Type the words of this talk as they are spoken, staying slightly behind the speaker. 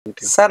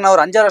Sir, now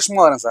 5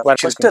 வருஷமா வரேன் sir.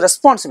 First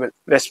responsible.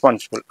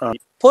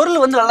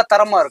 பொருள் வந்து நல்ல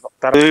தரமா இருக்கும்.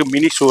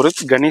 Mini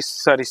Surat Ganesh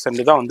sorry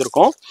centre தான்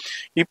வந்திருக்கோம்.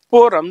 இப்போ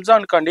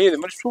ரம்ஜானுக்காண்டி இது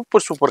மாதிரி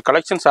சூப்பர்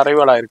கலெக்ஷன்ஸ்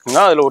அரைவல் ஆயிருக்குங்க.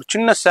 அதுல ஒரு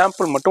சின்ன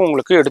சாம்பிள் மட்டும்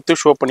உங்களுக்கு எடுத்து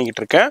ஷோ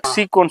பண்ணிக்கிட்டு இருக்கேன்.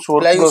 சீக்வென்ஸ்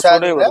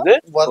ஒர்க்கோட வருது.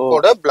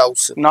 ஒர்க்கோட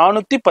பிளவுஸ்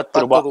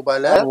 410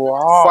 ரூபாயில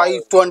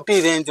 520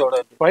 ரேஞ்சோட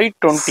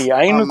 520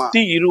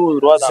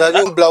 520 ரூபாய் தான்.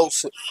 சரி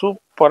பிளவுஸ்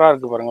சூப்பரா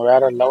இருக்கு பாருங்க.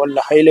 வேற லெவல்ல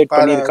ஹைலைட்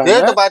பண்ணிருக்காங்க.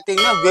 ரேட்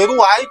பாத்தீங்கன்னா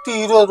வெறும்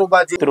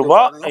 1020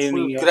 ரூபாய்.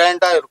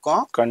 கிராண்டா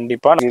இருக்கும்.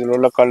 கண்டிப்பா இதுல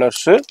உள்ள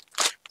கலர்ஸ்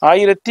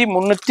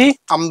 1350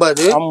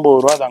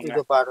 ரூபா தாங்க.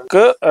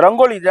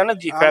 ரங்கோலி தானே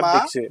ஜி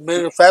ஃபேப்ரிக்ஸ்.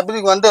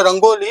 ஃபேப்ரிக் வந்து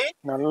ரங்கோலி.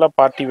 நல்ல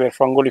party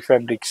wear rangoli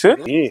fabrics.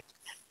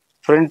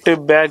 Front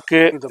back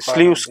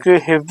ஸ்லீவ்ஸ்க்கு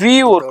heavy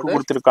work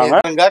கொடுத்திருக்காங்க.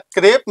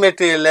 கிரேப்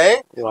மெட்டீரியல்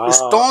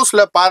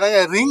ஸ்டோன்ஸ்ல பாருங்க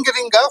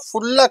ரிங்கா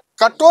ஃபுல்லா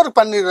கட் வர்க்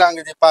பண்ணிருக்காங்க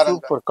ஜி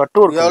பாருங்க. Super cut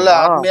work. எவ்வளவு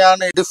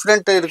அருமையான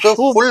டிஃபரண்ட் இருக்கு.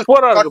 ஃபுல்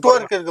கட்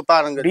வர்க் இருக்கு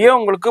பாருங்க. அப்படியே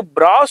உங்களுக்கு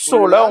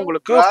பிராசோல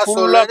உங்களுக்கு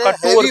ஃபுல்லா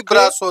கட் வர்க்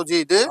பிராசோ ஜி.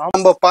 இது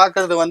நம்ம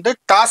பாக்குறது வந்து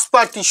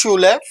டாஸ்பா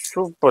டிஷ்யூல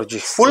சூப்பர்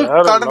ஜி. Full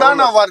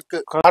கர்தானா work.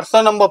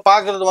 அடுத்து நம்ம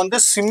பாக்குறது வந்து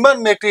சிம்மர்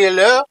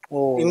மெட்டீரியல்.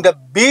 இந்த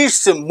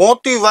beads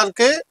Moti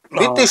work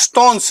with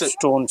stones.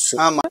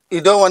 ஆமா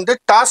இதோ வந்து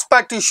டாஸ்பா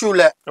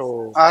டிஷ்யூல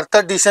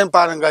அடுத்த டிசைன்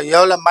பாருங்க.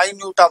 எவ்வளவு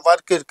மைன்யூட்டா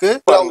வர்க் இருக்கு.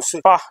 பிளவுஸ்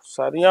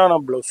சரியான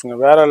பிளவுஸ்ங்க.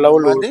 வேற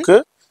லெவல் இருக்கு.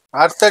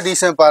 அடுத்த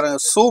டிசைன் பாருங்க.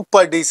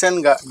 சூப்பர்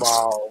டிசைன்ங்க.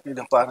 வாவ்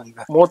இது பாருங்க.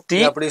 மோத்தி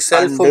அப்படி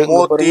செல்ஃப்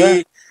மோத்தி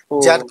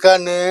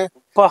ஜர்கன்.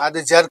 அது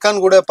ஜர்கன்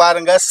கூட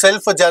பாருங்க.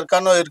 செல்ஃப்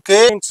ஜர்கனும் இருக்கு.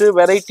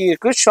 வெரைட்டி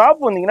இருக்கு. ஷாப்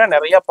வந்தீங்கன்னா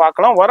நிறைய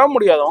பார்க்கலாம். வர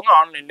முடியாதவங்க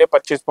ஆன்லைன்லயே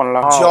பர்ச்சேஸ்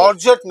பண்ணலாம்.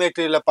 ஜார்ஜெட்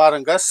மெட்டீரியல்ல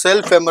பாருங்க.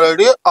 Self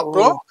embroidery.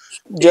 அப்புறம்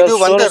இது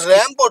வந்து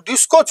Rambo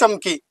disco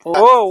சம்கி.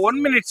 1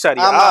 minute sorry.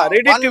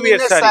 Ready to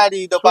wear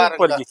sorry. இது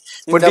பாருங்க.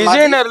 இப்போ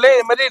டிசைனர்ல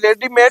இந்த மாதிரி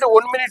ரெடிமேட்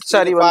 1 மினிட்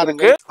சாரி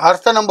வந்திருக்கு.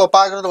 அடுத்து நம்ம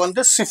பாக்குறது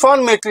வந்து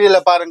சிஃபான்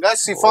மெட்டீரியல்ல பாருங்க.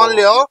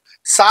 சிஃபான்லயும்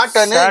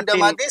சாட்டன் இந்த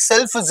மாதிரி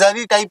செல்ஃப்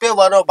ஜரி டைப்பே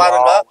வரும்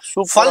பாருங்க.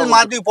 ஃபல்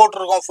மாதிரி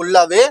போட்டுருக்கோம்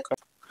ஃபுல்லாவே.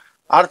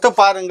 அடுத்து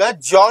பாருங்க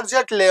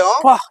ஜார்ஜெட்லயும்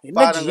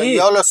பாருங்க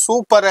எவ்வளவு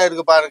சூப்பரா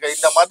இருக்கு பாருங்க.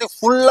 இந்த மாதிரி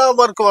ஃபுல்லா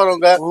வர்க்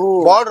வருங்க.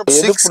 பார்டர்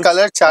 6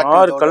 கலர் சார்ட்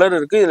 6 கலர்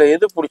இருக்கு. இதுல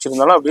எது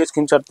பிடிச்சிருந்தாலும் அப்படியே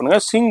ஸ்கிரீன்ஷாட் பண்ணுங்க.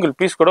 சிங்கிள்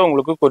பீஸ் கூட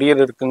உங்களுக்கு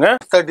கொரியர் இருக்குங்க.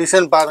 இந்த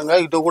டிசைன் பாருங்க.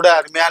 இது கூட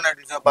அருமையான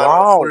டிசைன் பாருங்க.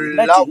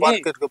 ஃபுல்லா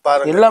வர்க் இருக்கு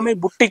பாருங்க. எல்லாமே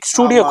புட்டிக்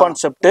ஸ்டுடியோ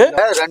கான்செப்ட்.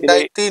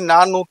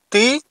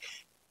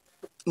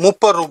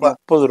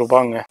 2430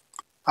 ரூபாங்க.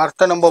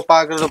 அடுத்து நம்ம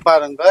பாக்குறது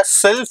பாருங்க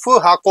செல்ஃப்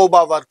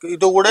ஹாகோபா வர்க்.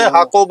 இது கூட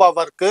ஹாகோபா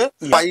வர்க்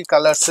 5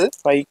 கலர்ஸ்.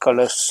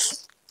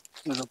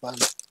 இது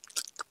பாருங்க.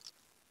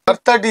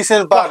 அடுத்த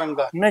டிசைன்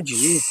பாருங்க. என்னஜி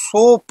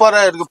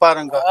சூப்பரா இருக்கு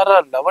பாருங்க.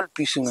 வேற level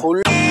பீஸ்ங்க.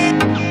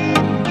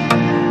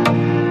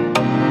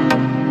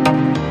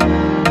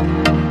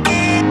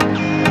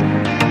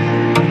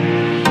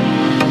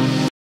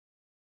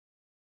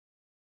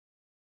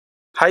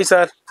 Hi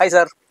sir. Hi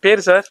sir.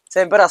 பேர் சார்?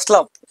 என் பேர்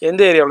அஸ்லாம்.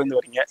 எந்த ஏரியாவில இருந்து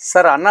வரீங்க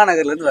சார்? அண்ணா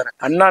நகர்ல இருந்து வரேன்.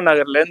 அண்ணா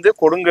நகர்ல இருந்து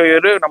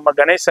கொடுங்கையூர் நம்ம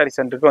கணேஷ் சாரி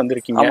சென்டருக்கு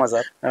வந்திருக்கீங்க. ஆமா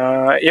சார்.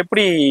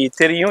 எப்படி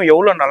தெரியும்?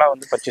 எவ்வளவு நாளா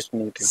வந்து பர்ச்சேஸ்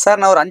பண்ணிட்டு சார்?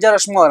 நான் ஒரு 5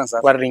 வருஷமா வரேன்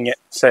சார். வர்றீங்க.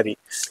 சரி.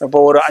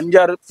 இப்போ ஒரு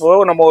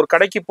 5-6 நம்ம ஒரு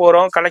கடைக்கு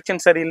போறோம்,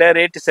 கலெக்ஷன் சரியில்லை,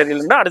 ரேட்டு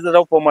சரியில்லைன்னா அடுத்த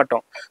தடவை போக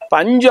மாட்டோம். இப்போ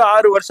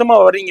 5-6 வருஷமா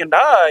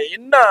வர்றீங்கன்னா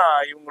என்ன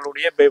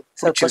இவங்களுடைய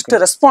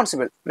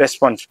ரெஸ்பான்சிபிள்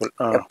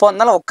எப்போ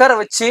இருந்தாலும் உட்கார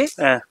வச்சு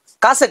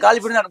காசை காலி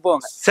பண்ணி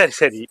அனுப்புவாங்க.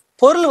 சரி.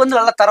 பொருள் வந்து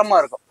நல்ல தரமா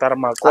இருக்கும்.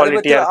 தரமா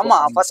குவாலிட்டியா. ஆமா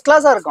ஃபர்ஸ்ட்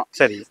கிளாஸா இருக்கும்.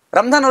 சரி.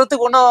 ரம்ஜான்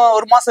வரதுக்கு இன்னும்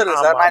 1 மாசம்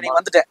இருக்கு சார். நான் இன்னைக்கு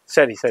வந்துட்டேன்.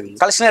 சரி.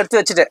 கலெக்ஷன் எடுத்து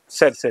வச்சுட்டேன்.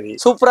 சரி.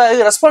 சூப்பரா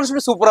இருக்கு.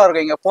 ரெஸ்பான்சிபிலிட்டி சூப்பரா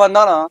இருக்கும். இங்க எப்போ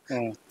வந்தாலும்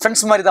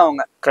ஃப்ரெண்ட்ஸ் மாதிரி தான்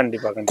அவங்க.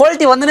 கண்டிப்பா.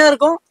 குவாலிட்டி வந்துனே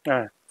இருக்கும்.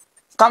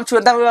 காமிச்சு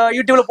வந்தா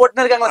யூடியூப்ல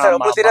போட்டுனே இருக்காங்க சார்.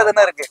 உங்களுக்கு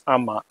தெரியாதுன்னா இருக்கு.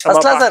 ஆமா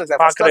ஃபர்ஸ்ட் கிளாஸா இருக்கு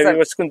சார். பாக்குற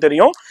வியூவர்ஸ்க்கும்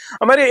தெரியும்.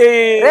 அது மாதிரி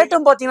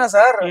ரேட்டும் பாத்தீங்கன்னா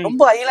சார்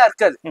ரொம்ப ஹைலா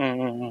இருக்காது.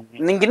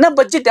 நீங்க என்ன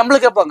பட்ஜெட்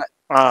டெம்பிள் கேட்பாங்க.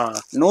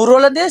 100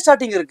 ரூபாயில இருந்தே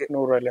ஸ்டார்டிங் இருக்கு.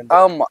 100 ரூபாயில இருந்து.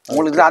 ஆமா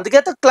உங்களுக்கு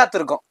அதுக்கேத்த கிளாத்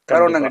இருக்கும்.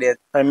 வேற ஒண்ணும் கிடையாது.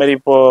 அது மாதிரி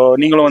இப்போ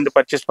நீங்களும் வந்து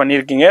பர்ச்சேஸ்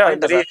பண்ணிருக்கீங்க.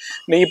 அது மாதிரி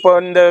நீங்க இப்போ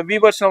இந்த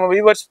நம்ம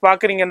வியூவர்ஸ்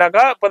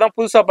பாக்குறீங்கன்னாக்கா இப்பதான்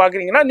புதுசா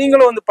பாக்குறீங்கன்னா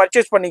நீங்களும் வந்து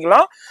பர்ச்சேஸ்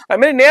பண்ணிக்கலாம். அது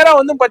மாதிரி நேரா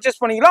வந்து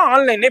பர்ச்சேஸ் பண்ணிக்கலாம்.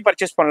 ஆன்லைன்லயே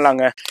பர்ச்சேஸ்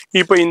பண்ணலாங்க.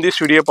 இப்போ இந்த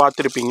வீடியோ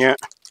பார்த்துருப்பீங்க.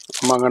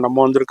 ஆமாங்க. நம்ம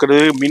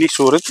வந்திருக்கிறது mini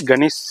Surat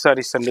Ganesh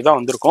sorry centre தான்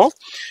வந்திருக்கோம்.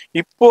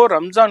 இப்போ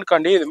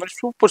ரம்ஜானுக்காண்டி இது மாதிரி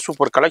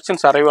சூப்பர்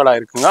கலெக்ஷன்ஸ் அரைவல்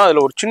ஆயிருக்குங்க.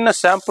 அதுல ஒரு சின்ன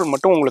சாம்பிள்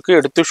மட்டும் உங்களுக்கு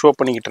எடுத்து ஷோ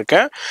பண்ணிக்கிட்டு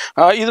இருக்கேன்.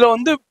 இதுல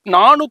வந்து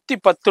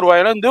 410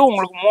 ரூபாயில இருந்து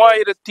உங்களுக்கு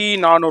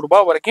 3400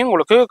 ரூபாய் வரைக்கும்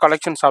உங்களுக்கு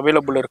கலெக்ஷன்ஸ்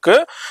அவைலபிள் இருக்கு.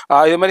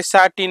 இது மாதிரி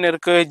சாட்டின்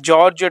இருக்கு,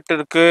 ஜார்ஜெட்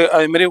இருக்கு,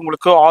 அதே மாதிரி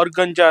உங்களுக்கு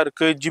ஆர்கஞ்சா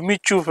இருக்கு,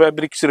 ஜிமிச்சு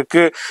ஃபேப்ரிக்ஸ்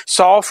இருக்கு,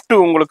 சாஃப்ட்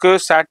உங்களுக்கு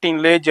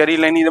சாட்டின்ல ஜெரி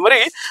லைன், இது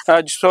மாதிரி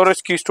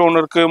சோரஸ்கி ஸ்டோன்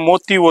இருக்கு,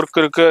 மோத்தி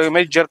ஒர்க் இருக்கு, அது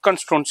மாதிரி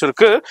ஜெர்கன் ஸ்டோன்ஸ்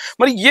இருக்கு.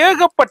 மாதிரி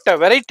ஏகப்பட்ட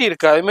வெரைட்டி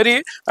இருக்கு. அது மாதிரி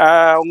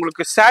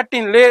உங்களுக்கு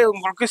சாட்டின்லே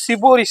உங்களுக்கு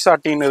சிபோரி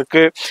சாட்டின்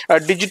இருக்கு,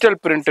 டிஜிட்டல்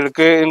பிரிண்ட்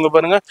இருக்கு. இங்க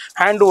பாருங்க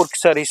ஹேண்ட் ஒர்க்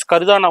சாரீஸ்,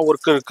 கர்தானா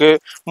ஒர்க் இருக்கு,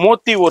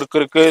 மோத்தி ஒர்க்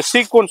இருக்கு,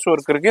 சீக்வன்ஸ்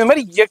ஒர்க் இருக்கு. இது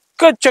மாதிரி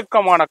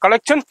எக்கச்சக்கமான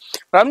கலெக்ஷன்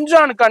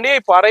ரம்ஜானுக்காண்டியே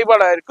இப்போ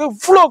அரைவல் ஆயிருக்கு.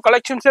 இவ்வளோ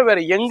கலெக்ஷன்ஸே வேற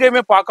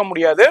எங்கேயுமே பார்க்க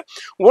முடியாது.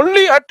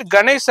 Only at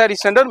Ganesh sorry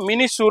centre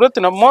mini Surat.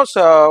 நம்ம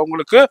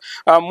உங்களுக்கு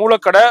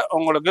மூலக்கடை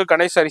உங்களுக்கு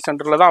கணேஷ் சாரி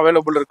சென்டர்ல தான்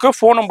அவைலபிள் இருக்கு.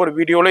 ஃபோன் நம்பர்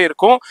வீடியோல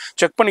இருக்கும்,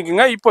 செக்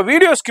பண்ணிக்கோங்க. இப்போ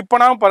வீடியோ ஸ்கிப்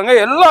பண்ணாம பாருங்க.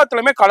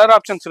 எல்லாத்துலயுமே கலர்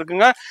ஆப்ஷன்ஸ்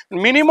இருக்குங்க.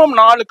 மினிமம்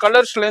 4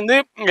 கலர்ஸ்ல இருந்து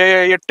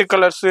 8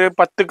 கலர்ஸ்,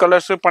 10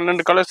 கலர்ஸ்,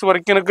 12 கலர்ஸ்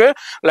வரைக்கும் இருக்கு.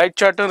 லைட்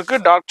சார்ட்டும் இருக்கு,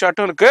 டார்க்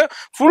சார்ட்டும் இருக்கு.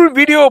 ஃபுல்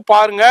வீடியோ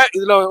பாருங்க.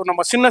 இதுல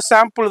நம்ம சின்ன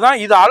சாம்பிள் தான்.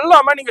 இது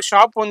அல்லாம நீங்க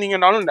ஷாப்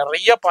வந்தீங்கன்னாலும்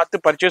நிறைய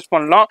பார்த்து பர்ச்சேஸ்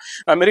பண்ணலாம்.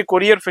 அது மாதிரி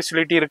கொரியர்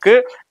ஃபெசிலிட்டி இருக்கு,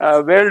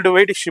 வேர்ல்டு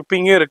வைடு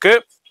ஷிப்பிங்கும் இருக்கு.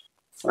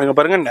 அங்க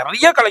பாருங்க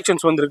நிறைய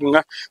கலெக்ஷன்ஸ் வந்துருக்குங்க.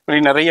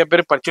 நிறைய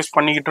பேர் பர்ச்சேஸ்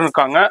பண்ணிக்கிட்டு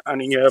இருக்காங்க.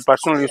 நீங்க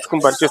பர்சனல்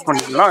யூஸ்க்கும் பர்ச்சேஸ்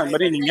பண்ணிக்கலாம். அது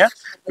மாதிரி நீங்க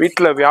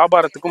வீட்டுல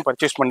வியாபாரத்துக்கும்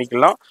பர்ச்சேஸ்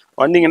பண்ணிக்கலாம்.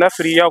 வந்தீங்கன்னா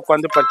ஃப்ரீயா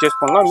உட்காந்து பர்ச்சேஸ்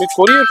பண்ணலாம். அது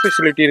கொரியர்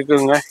ஃபெசிலிட்டி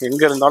இருக்குங்க.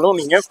 எங்க இருந்தாலும்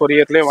நீங்க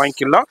கொரியர்லயே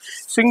வாங்கிக்கலாம்.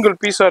 சிங்கிள்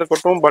பீஸா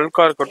இருக்கட்டும்,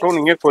 பல்கா இருக்கட்டும்,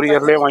 நீங்க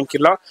கொரியர்லயே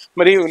வாங்கிக்கலாம். அது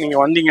மாதிரி நீங்க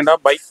வந்தீங்கன்னா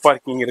பைக்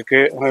பார்க்கிங்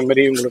இருக்கு. அது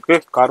மாதிரி உங்களுக்கு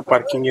கார்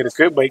பார்க்கிங்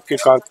இருக்கு. பைக்கு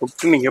கார்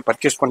கொடுத்து நீங்க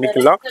பர்ச்சேஸ்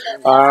பண்ணிக்கலாம்.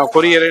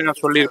 கொரியரே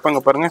நான்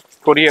சொல்லியிருப்பேங்க பாருங்க.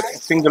 கொரியர்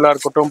சிங்கிளா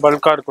இருக்கட்டும்,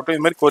 பல்கா இருக்கட்டும்,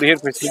 இது மாதிரி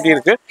கொரியர் ஃபெசிலிட்டி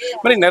இருக்கு.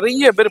 மாதிரி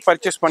நிறைய பேர்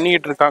பர்ச்சேஸ்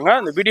பண்ணிட்டு இருக்காங்க.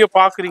 அந்த வீடியோ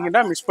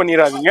பாக்குறீங்கன்னா மிஸ்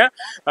பண்ணிடாதீங்க.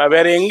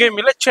 வேற எங்கேயும்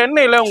இல்லை,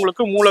 சென்னையில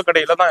உங்களுக்கு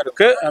மூலக்கடையில தான்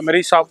இருக்கு. அது மாதிரி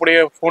ஷாப்புடைய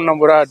ஃபோன்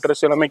நம்பர்,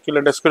 அட்ரஸ் எல்லாமே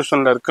கீழே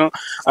டிஸ்கிரிப்ஷன்ல இருக்கும்.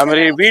 அது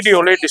மாதிரி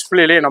வீடியோலயே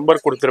டிஸ்பிளேலயே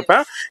நம்பர்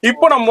கொடுத்துருப்பேன்.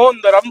 இப்போ நம்ம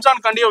இந்த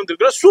ரம்ஜான் காண்டியே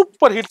வந்திருக்கிற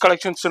சூப்பர் ஹிட்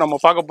கலெக்ஷன்ஸ் நம்ம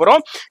பார்க்க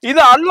போறோம்.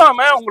 இது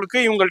அல்லாம உங்களுக்கு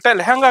இவங்கள்ட்ட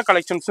லெஹங்கா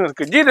கலெக்ஷன்ஸும்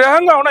இருக்கு. ஜி,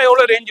 லெஹங்கானா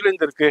எவ்வளவு ரேஞ்சில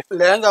இருந்து இருக்கு?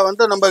 லெஹங்கா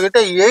வந்து நம்ம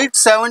கிட்ட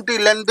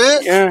 870ல இருந்து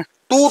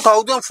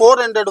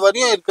 2400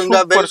 வரையும் இருக்குங்க.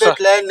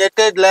 வெல்வெட்ல,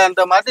 நெட்டட்ல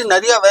அந்த மாதிரி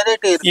நிறைய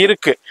வெரைட்டி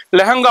இருக்கு.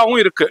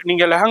 லெஹங்காவும் இருக்கு.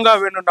 நீங்க லெஹங்கா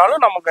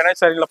வேணும்னாலும் நம்ம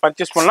கணேஷ் சாரில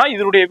பர்ச்சேஸ் பண்ணலாம்.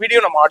 இதனுடைய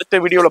வீடியோ நம்ம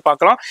அடுத்த வீடியோல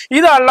பார்க்கலாம்.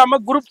 இது அல்லாம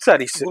குரூப்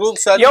சாரீஸ்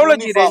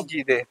எவ்வளவு ரேஞ்ச்?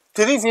 இது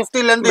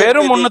 350ல இருந்து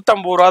வெறும்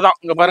 350 ரூபா தான்.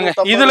 இங்க பாருங்க,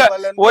 இதுல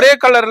ஒரே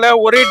கலர்ல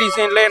ஒரே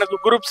டிசைன்ல எனக்கு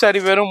குரூப் சாரி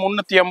வெறும்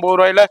 350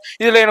 ரூபாயில.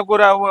 இதுல எனக்கு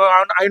ஒரு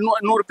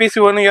 100 பீஸ்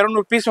வேணும்,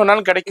 200 பீஸ்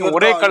வேணாலும் கிடைக்கும்.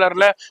 ஒரே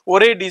கலர்ல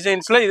ஒரே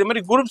டிசைன்ஸ்ல இது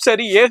மாதிரி குரூப்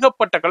சாரி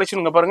ஏகப்பட்ட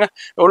கலெக்ஷன். இங்க பாருங்க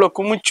எவ்வளவு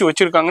குமிச்சு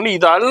வச்சிருக்காங்கன்னு.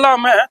 இது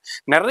அல்லாம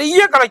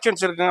நிறைய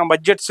கலெக்ஷன்ஸ் இருக்குங்க.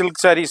 பட்ஜெட்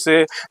சில்க் சாரீஸ்,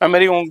 அது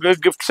மாதிரி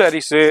உங்களுக்கு கிஃப்ட்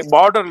சாரீஸ்,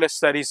 பார்டர்லெஸ்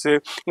சாரீஸ்.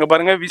 இங்க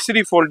பாருங்க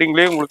விசிறி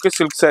ஃபோல்டிங்லயே உங்களுக்கு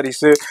சில்க்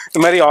சாரீஸ்,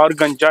 இது மாதிரி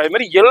ஆர்கஞ்சா, இது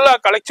மாதிரி எல்லா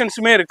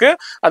கலெக்ஷன்ஸுமே இருக்கு.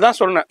 அதான்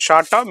சொன்னேன்,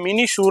 ஷார்ட்டா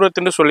மினி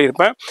சூரத்னு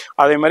சொல்லியிருப்பேன்.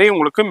 அதே மாதிரி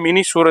உங்களுக்கு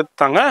மினி சூரத்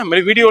தாங்க. அது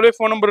மாதிரி வீடியோலயே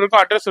ஃபோன் நம்பர்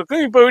இருக்கும், அட்ரஸ் இருக்கு.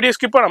 இப்போ வீடியோ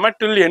ஸ்கிப் பண்ணாம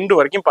டில் எண்ட்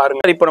வரைக்கும்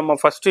பாருங்க. இப்போ நம்ம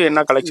ஃபர்ஸ்ட்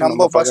என்ன கலெக்ஷன்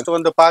நம்ம ஃபர்ஸ்ட்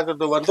வந்து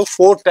பாக்குறது வந்து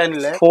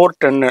 410ல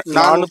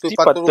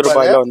 410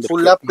 ரூபாயில வந்து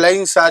ஃபுல்லா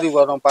ப்ளைன் சாரி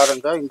வரும்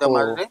பாருங்க. இந்த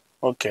மாதிரி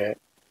ஓகே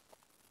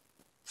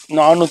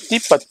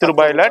 410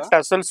 ரூபாயில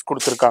டசல்ஸ்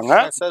கொடுத்திருக்காங்க.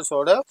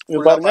 டசல்ஸோட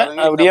பாருங்க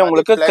அப்படியே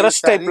உங்களுக்கு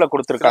கிரஷ் டைப்ல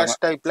கொடுத்திருக்காங்க.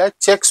 கிரஷ் டைப்ல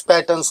செக்ஸ்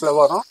பேட்டர்ன்ஸ்ல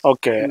வரும்.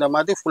 ஓகே, இந்த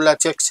மாதிரி ஃபுல்லா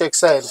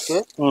செக்ஸா இருக்கு.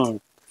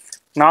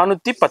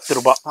 410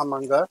 ரூபாய்.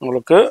 ஆமாங்க,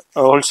 உங்களுக்கு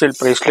ஹோல்சேல்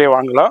பிரைஸ்லயே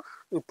வாங்கலாம்.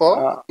 இப்போ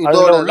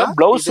இதோட உள்ள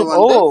பிளவுஸ்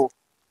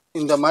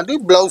இந்த மாதிரி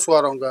பிளவுஸ்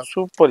வருங்க.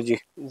 Super G.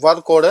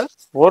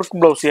 Work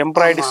blouse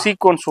embroidery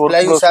sequence work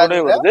பிளவுஸோட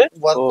வருது.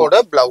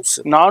 ஒர்க்கோட பிளவுஸ்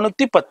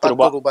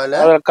 410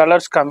 ரூபாயில.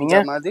 கலர்ஸ் காமிங்க.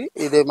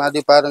 இதே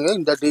மாதிரி பாருங்க.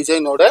 இந்த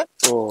டிசைனோட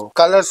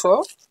கலர்ஸோ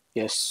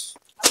எஸ்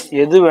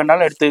எது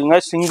வேணாலும்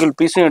எடுத்துக்கங்க. சிங்கிள்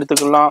பீஸும்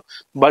எடுத்துக்கலாம்,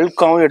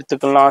 பல்காவும்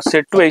எடுத்துக்கலாம்,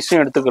 செட்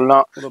வைஸும்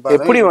எடுத்துக்கலாம்.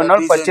 எப்படி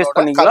வேணாலும் பர்ச்சேஸ்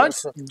பண்ணிக்கலாம்.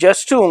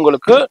 ஜஸ்ட்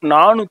உங்களுக்கு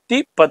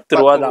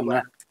 410 ரூபா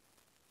தாங்க.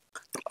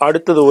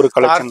 அடுத்தது ஒரு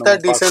கலெக்ஷன்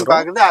டிசைன்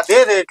பாக்குது. அதே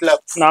ரேட்ல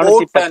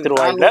 410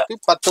 ரூபாயில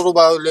 10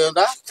 ரூபாயில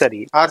தான். சரி,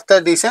 அடுத்த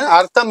டிசைன்,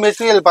 அடுத்த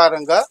மெட்டீரியல்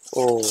பாருங்க.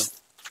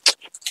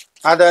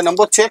 அத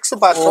நம்ம செக்ஸ்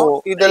பார்த்தோம்.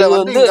 இதுல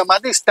வந்து இந்த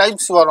மாதிரி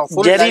ஸ்டைப்ஸ் வரும்.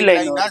 Full zari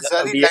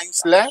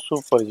லைன்ஸ்ல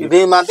super.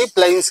 இதே மாதிரி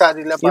ப்ளைன்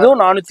சாரில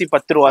இதுவும்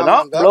 410 ரூபாய்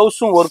தான்.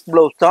 பிளவுஸும் ஒர்க்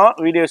பிளவுஸ் தான்.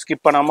 வீடியோ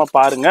ஸ்கிப் பண்ணாம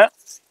பாருங்க.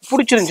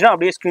 பிடிச்சிருந்துச்சுன்னா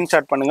அப்படியே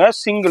ஸ்கிரீன்ஷாட் பண்ணுங்க.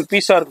 சிங்கிள்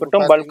பீஸா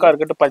இருக்கட்டும், பல்கா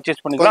இருக்கட்டும்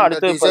பர்ச்சேஸ் பண்ணிக்கலாம்.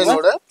 அடுத்து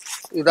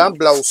இதான்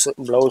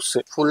பிளவுஸ்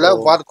ஃபுல்லா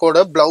ஒர்க்கோட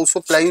blouse.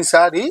 Plain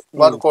sorry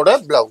ஒர்க்கோட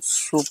blouse.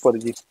 Super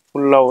G.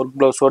 ஃபுல்லா ஒர்க்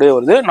பிளவுஸோட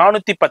வருது.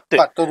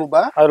 410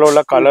 ரூபாய். அதுல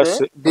உள்ள கலர்ஸ்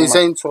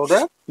டிசைன்ஸோட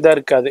இதா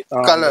இருக்காது.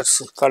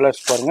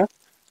 கலர்ஸ் பாருங்க.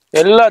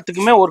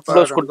 எல்லாத்துக்குமே ஒர்க்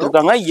பிளவுஸ்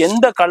கொடுத்துருக்காங்க.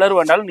 எந்த கலர்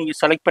வேணாலும் நீங்க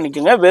செலக்ட்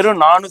பண்ணிக்கோங்க.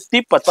 வெறும்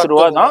 410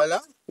 ரூபா தான்.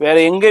 வேற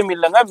எங்கேயும்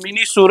இல்லைங்க.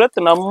 மினி சூரத்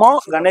நம்ம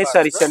கணேஷ்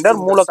சாரி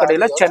சென்டர்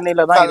மூலக்கடையில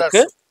சென்னையில தான்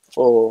இருக்கு.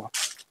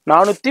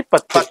 410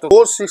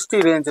 460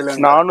 ரேஞ்சில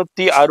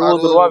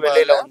 460 ரூபா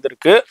விலையில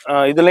வந்திருக்கு.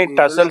 இதுலயும்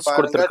டசல்ஸ்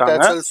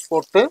கொடுத்துருக்காங்க.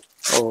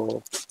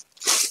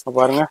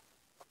 பாருங்க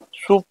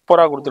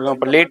சூப்பரா கொடுத்துருக்காங்க.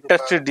 இப்ப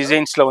லேட்டஸ்ட்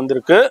டிசைன்ஸ்ல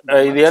வந்திருக்கு.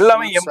 இது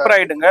எல்லாமே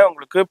எம்ப்ராய்டுங்க,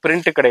 உங்களுக்கு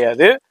பிரிண்ட்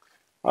கிடையாது.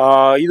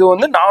 இது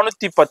வந்து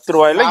 410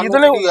 ரூபாயில.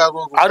 இதுல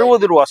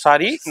 60 ரூபா,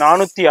 சாரி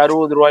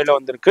 460 ரூபாயில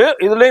வந்திருக்கு.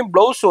 இதுலயும்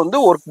பிளவுஸ் வந்து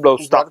ஒர்க்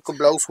பிளவுஸ் தான்.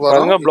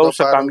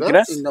 பிளவுஸ்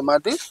காமிக்கிறேன். இந்த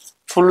மாதிரி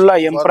ஃபுல்லா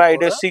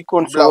எம்ப்ராய்டு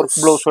சீக்வென்ஸ் ஒர்க்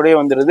பிளவுஸோட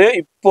வந்துருது.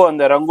 இப்போ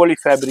அந்த ரங்கோலி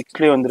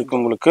ஃபேப்ரிக்ஸ்லயே வந்திருக்கு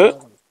உங்களுக்கு.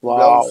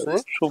 வாவ்,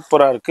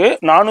 சூப்பரா இருக்கு.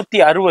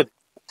 460.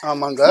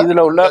 ஆமாங்க.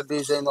 இதுல உள்ள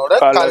டிசைனோட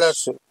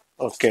கலர்ஸ்.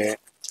 ஓகே,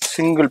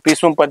 சிங்கிள்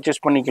பீஸும்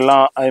பர்ச்சேஸ்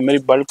பண்ணிக்கலாம். அதே மாதிரி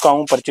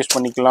பல்காவும் பர்ச்சேஸ்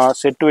பண்ணிக்கலாம்.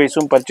 செட்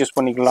வைஸும் பர்ச்சேஸ்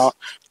பண்ணிக்கலாம்.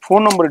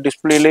 ஃபோன் நம்பர்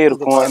டிஸ்பிளேலே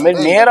இருக்கும். அது மாதிரி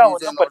நேரா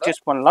வந்து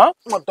பர்ச்சேஸ் பண்ணலாம்.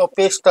 மொத்தம்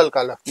பேஸ்டல்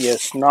கலர்.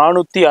 எஸ்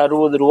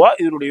 460 ரூபா.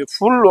 இதனுடைய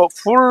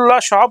ஃபுல்லா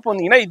ஷாப்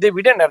வந்தீங்கன்னா இதை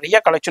விட நிறைய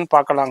கலெக்ஷன்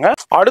பார்க்கலாங்க.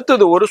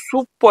 அடுத்தது ஒரு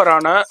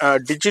சூப்பரான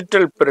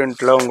டிஜிட்டல்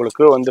பிரிண்ட்ல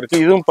உங்களுக்கு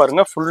வந்திருக்கு. இதுவும்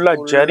பாருங்க ஃபுல்லா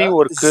ஜரி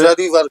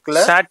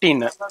ஒர்க்ல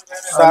சாட்டின்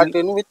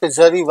வித்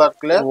ஜரி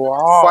ஒர்க்ல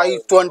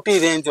 520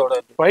 ரேஞ்சோட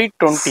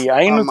 520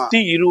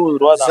 520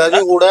 ரூபா தான்.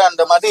 ஜரி கூட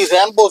அந்த மாதிரி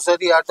ரேம்போ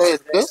ஜரி ஆட்டோ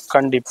இருக்கு.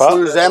 கண்டிப்பா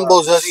ரேம்போ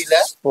ஜரில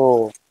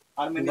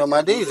இந்த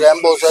மாதிரி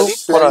ரேம்போ ஜரி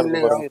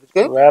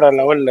இருக்கு. வேற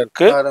லெவல்ல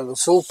இருக்கு.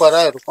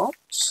 சூப்பரா இருக்கும்.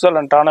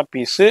 எக்ஸலன்ட்டான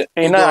பீஸ்.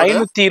 ஏன்னா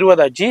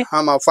 520 ஆச்சு.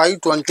 ஆமா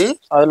 520.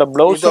 அதுல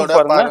பிளவுஸ்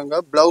பாருங்க.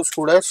 பிளவுஸ்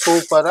கூட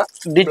சூப்பரா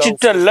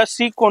டிஜிட்டல்ல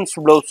சீக்வென்ஸ்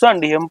பிளவுஸ்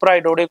அண்ட்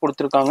எம்ப்ராய்டரோட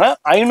கொடுத்திருக்காங்க.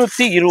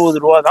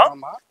 520 ரூபா தான்.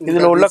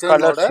 இதுல உள்ள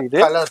கலர்ஸ் இது.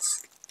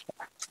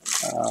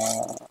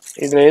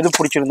 இதுல எது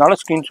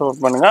பிடிச்சிருந்தாலும்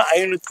ஸ்கிரீன்ஷாட் பண்ணுங்க.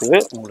 ஐனுக்கு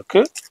உங்களுக்கு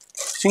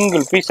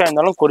சிங்கிள் பீஸா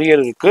இருந்தாலும்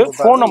கொரியர் இருக்கு.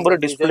 போன் நம்பர்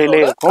டிஸ்பிளேல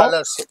இருக்கும்.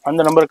 அந்த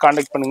நம்பருக்கு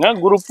கான்டாக்ட் பண்ணுங்க.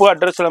 குரூப்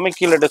அட்ரஸ் எல்லாமே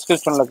கீழே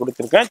டிஸ்கிரிப்ஷன்ல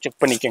கொடுத்திருக்கேன்.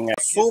 செக் பண்ணிக்கங்க.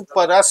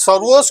 சூப்பரா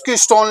சர்வோஸ்கி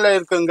ஸ்டோன்ல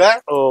இருக்குங்க.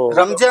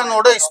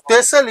 ரம்ஜானோட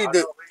ஸ்பெஷல்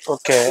இது.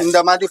 ஓகே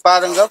இந்த மாதிரி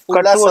பாருங்க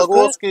ஃபுல்லா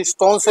சர்வோஸ்கி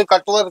ஸ்டோன்ஸ்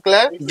கட் வர்க்ல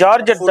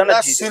ஜார்ஜெட் தான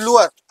ஜி.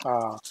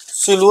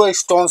 சில்வர்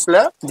ஸ்டோன்ஸ்ல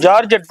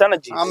ஜார்ஜெட் தான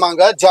ஜி.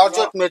 ஆமாங்க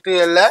ஜார்ஜெட்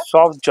மெட்டீரியல்ல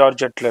சாஃப்ட்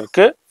ஜார்ஜெட்ல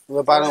இருக்கு.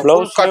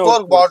 ப்ளவுஸ் கட்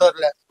வர்க்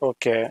பார்டர்ல.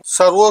 Okay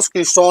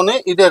சர்வோஸ்கி stone.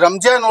 இது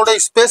ரம்ஜானோட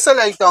ஸ்பெஷல்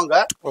ஐட்டம்ங்க.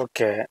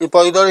 ஓகே இப்போ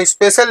இதோட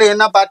ஸ்பெஷல்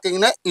என்ன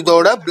பாத்தீங்கன்னா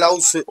இதோட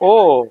பிளவுஸ். ஓ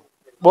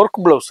ஒர்க்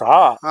பிளவுஸா?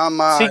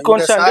 ஆமா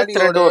சீக்வென்ஸ் அண்ட்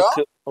த்ரெட்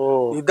வர்க். ஓ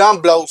இதான்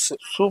பிளவுஸ்.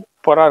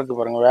 சூப்பரா இருக்கு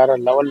பாருங்க. வேற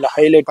லெவல்ல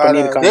ஹைலைட்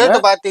பண்ணிருக்காங்க. ரேட்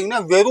பாத்தீங்கன்னா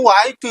வெறும்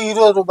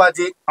 1020 ரூபாய்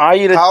ஜி.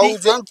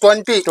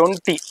 1020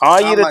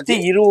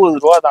 1020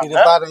 ரூபாய் தான்.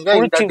 பாருங்க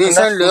இந்த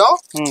டிசைன்லயும்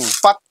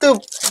 10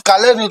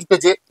 கலர் இருக்கு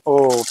ஜி. ஓ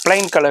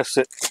பிளைன் கலர்ஸ்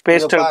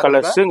பேஸ்டல்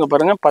கலர்ஸ் இங்க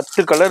பாருங்க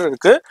 10 கலர்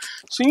இருக்கு.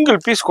 சிங்கிள்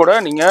பீஸ் கூட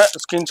நீங்க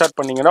ஸ்கிரீன்ஷாட்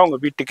பண்ணீங்கன்னா உங்க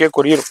வீட்டுக்கே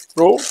கொரியர்.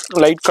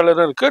 லைட்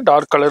கலரும் இருக்கு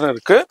டார்க் கலரும்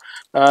இருக்கு.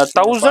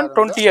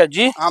 1020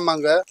 ஆஜி.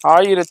 ஆமாங்க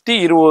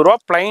 1020 ரூபா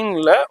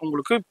பிளைன்ல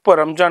உங்களுக்கு இப்ப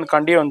ரம்ஜான்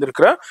காண்டியே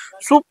வந்திருக்கிற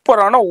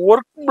சூப்பரான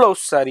ஒர்க்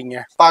பிளவுஸ் சாரிங்க.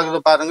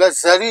 பாருங்க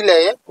ஜரில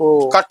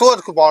கட்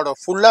வர்க் பார்டர்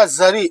ஃபுல்லா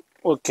ஜரி.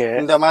 ஓகே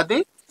இந்த மாதிரி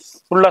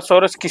ஃபுல்லா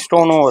சரோஸ்கி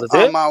ஸ்டோனும் வருது.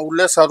 ஆமா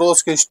உள்ள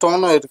சரோஸ்கி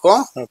ஸ்டோனும்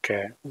இருக்கும். ஓகே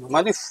இந்த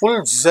மாதிரி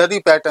ஃபுல் ஜரி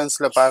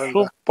பேட்டர்ன்ஸ்ல பாருங்க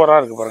சூப்பரா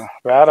இருக்கு பாருங்க.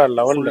 வேற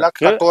லெவல்ல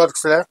இருக்கு கட்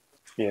வர்க்ஸ்ல.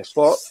 எஸ்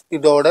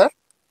இதோட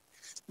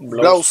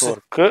பிளவுஸ்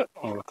வர்க்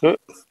உங்களுக்கு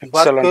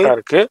எக்ஸலென்ட்டா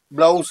இருக்கு.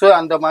 பிளவுஸ்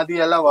அந்த மாதிரி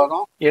எல்லாம்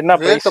வரும். என்ன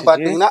பிரைஸ்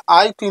பாத்தீங்கன்னா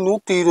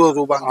 1120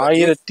 ரூபாய்.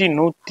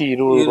 1120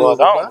 ரூபாய்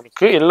தான்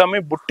உங்களுக்கு.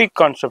 எல்லாமே புட்டிக்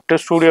கான்செப்ட்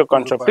ஸ்டுடியோ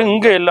கான்செப்ட்.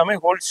 இங்க எல்லாமே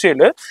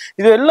ஹோல்சேல்.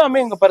 இது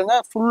எல்லாமே இங்க பாருங்க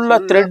ஃபுல்லா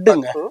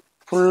த்ரெட்டுங்க.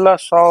 ஃபுல்லா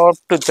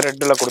சாஃப்ட்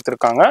த்ரெட்ல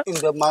கொடுத்திருக்காங்க.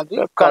 இந்த மாதிரி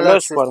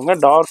கலர்ஸ் பாருங்க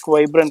டார்க்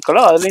வைப்ரண்ட்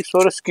கலர். அதுலயும்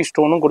சரோஸ்கி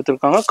ஸ்டோனும்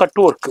கொடுத்திருக்காங்க.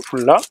 கட் ஒர்க்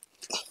ஃபுல்லா.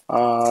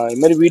 இது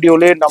மாதிரி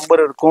வீடியோலயே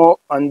நம்பர் இருக்கும்.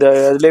 அந்த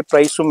அதுலயே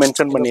பிரைஸும்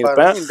மென்ஷன்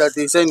பண்ணிருப்பேன். இந்த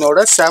டிசைனோட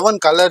 7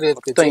 கலர்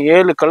இருக்கு.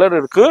 7 கலர்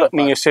இருக்கு.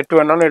 நீங்க செட்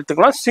வேணாலும்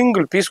எடுத்துக்கலாம்.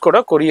 சிங்கிள் பீஸ் கூட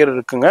கொரியர்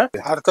இருக்குங்க.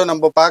 அடுத்து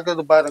நம்ம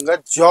பாக்குறது பாருங்க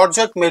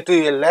ஜார்ஜெட்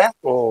மெட்டீரியல்ல.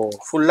 ஓ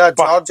ஃபுல்லா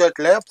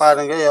ஜார்ஜெட்ல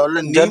பாருங்க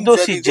எவ்வளவு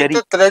ஜர்தோசி ஜரி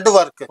த்ரெட்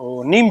வர்க். ஓ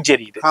நீம்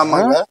ஜரி இது.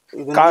 ஆமாங்க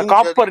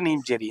copper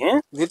neem zari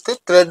with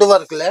thread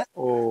வர்க்ல.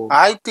 O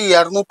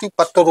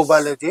 1210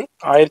 ரூபாய்ல G.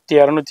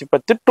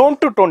 1210 tone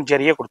to tone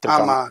ஜரியே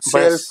கொடுத்திருக்காங்க. ஆமா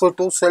செல்ஃப்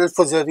டு செல்ஃப்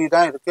ஜரி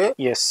தான் இருக்கு.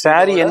 எஸ்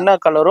சாரி என்ன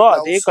கலரோ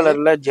அதே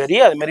கலர்ல ஜரி.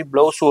 அது மாதிரி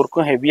பிளவுஸ்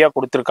ஒர்க்கும் ஹெவியா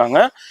கொடுத்திருக்காங்க.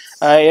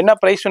 என்ன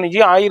பிரைஸ் சொன்னீங்க?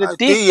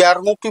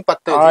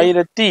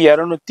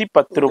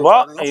 1210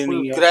 ரூபாய்.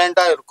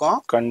 கிராண்டா இருக்கும்.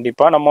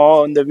 கண்டிப்பா நம்ம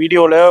இந்த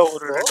வீடியோல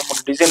ஒரு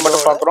 2-3 டிசைன்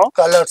மட்டும் பாக்குறோம்.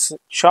 கலர்ஸ்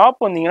ஷாப்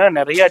வந்தீங்கன்னா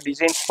நிறைய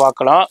டிசைன்ஸ்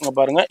பார்க்கலாம். இங்க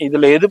பாருங்க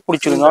இதுல எது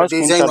பிடிச்சிருந்தாலும்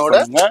ஸ்கிரீன்ஷாட்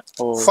பண்ணுங்க.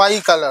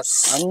 5 கலர்ஸ்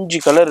 5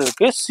 கலர்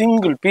இருக்கு.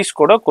 சிங்கிள் பீஸ்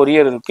கூட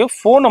கொரியர் இருக்கு.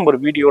 ஃபோன் நம்பர்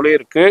வீடியோலயே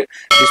இருக்கு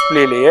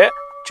டிஸ்பிளேலயே.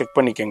 செக்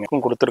பண்ணிக்கங்க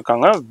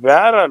கொடுத்திருக்காங்க.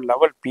 வேற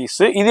லெவல் பீஸ்.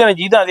 இது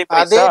எனக்கு இது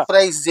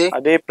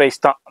அதே பிரைஸ்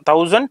தான்.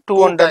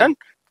 1210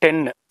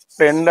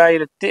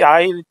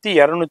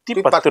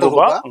 1210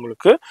 ரூபாய்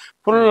உங்களுக்கு.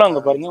 ஃபுல்லா அங்க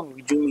பாருங்க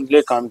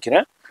ஜூம்லயே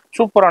காமிக்கிறேன்.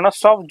 சூப்பரான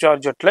சாஃப்ட்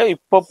ஜார்ஜெட்ல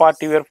இப்போ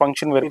பார்ட்டி வேர்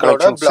ஃபங்க்ஷன் வேர்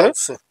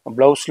கலெக்ஷன்ஸ்.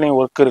 பிளவுஸ்லயும்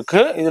ஒர்க்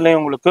இருக்கு. இதுலயும்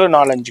உங்களுக்கு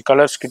 4-5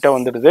 கலர்ஸ் கிட்ட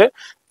வந்துடுது.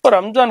 இப்போ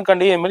ரம்ஜான்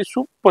காண்டி இது மாதிரி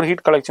சூப்பர்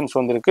ஹிட் கலெக்ஷன்ஸ்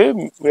வந்திருக்கு.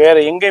 வேற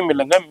எங்கேயும்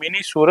இல்லைங்க.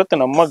 மினி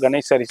சூரத் நம்ம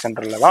கணேஷ் சாரி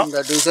சென்டர்ல தான்.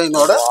 இந்த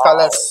டிசைனோட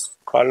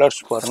கலர்ஸ்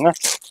பாருங்க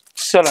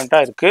எக்ஸலென்ட்டா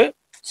இருக்கு.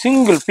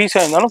 சிங்கிள் பீஸா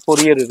இருந்தாலும்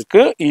கொரியர்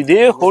இருக்கு.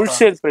 இதே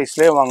ஹோல்சேல்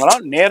பிரைஸ்லயே வாங்கலாம்.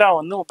 நேரா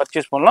வந்து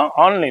பர்ச்சேஸ் பண்ணலாம்.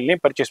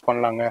 ஆன்லைன்லயும் பர்ச்சேஸ்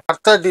பண்ணலாங்க.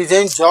 அடுத்த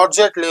டிசைன்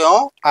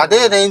ஜார்ஜெட்லயும்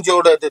அதே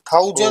ரேஞ்சோட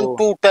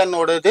 1000-10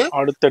 ஓடது.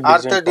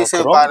 அடுத்த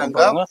டிசைன்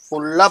பாருங்க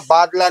ஃபுல்லா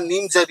பாட்லா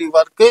neem zari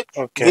work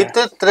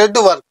with thread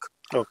work.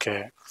 Okay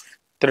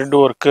thread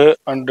work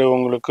and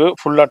உங்களுக்கு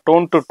ஃபுல்லாக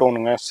டோன் டு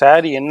டோனுங்க.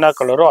 சாரீ என்ன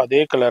கலரோ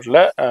அதே கலரில்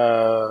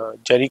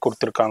ஜரி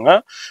கொடுத்துருக்காங்க.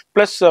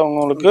 ப்ளஸ்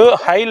உங்களுக்கு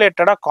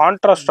ஹைலைட்டடாக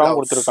கான்ட்ராஸ்டாகவும்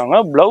கொடுத்துருக்காங்க.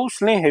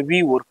 ப்ளவுஸ்லேயும் ஹெவி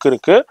ஒர்க்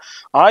இருக்குது.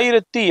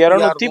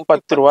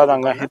 1210 ரூபா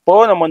தாங்க.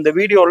 இப்போது நம்ம இந்த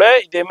வீடியோவில்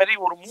இதேமாரி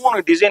ஒரு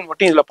 3 டிசைன்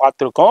மட்டும் இதில்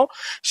பார்த்துருக்கோம்.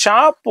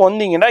 ஷாப்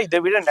வந்தீங்கன்னா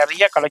இதை விட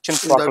நிறைய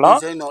கலெக்ஷன்ஸ் பார்க்கலாம்.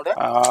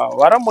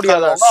 வர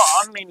முடியாதவங்க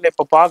ஆன்லைனில்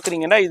இப்போ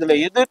பார்க்குறீங்கன்னா இதில்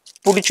எது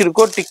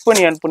பிடிச்சிருக்கோ டிக்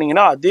பண்ணி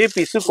அனுப்புனீங்கன்னா அதே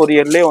பீஸு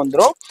கொரியர்லேயே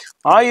வந்துடும்.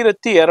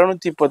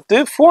 1210.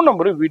 ஃபோன்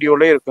நம்பர்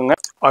வீடியோல இருக்குங்க.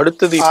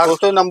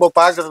 அடுத்து நம்ம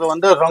பாக்குறது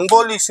வந்து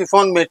ரங்கோலி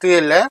சிஃபான்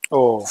மெட்டீரியல்ல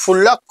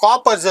ஃபுல்லா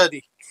காப்பர்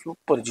ஜரி.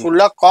 சூப்பர்.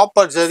 ஃபுல்லா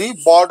காப்பர் ஜரி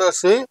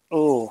பார்டர்ஸ்.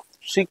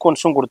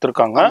 சீக்வன்ஸும்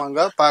கொடுத்துருக்காங்க.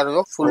 ஆமாங்க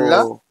பாருங்க ஃபுல்லா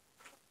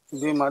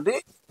இதே மாதிரி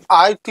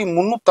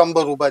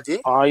 1350 ரூபாய்.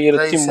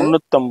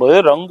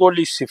 1350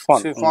 ரங்கோலி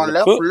சிஃபான்.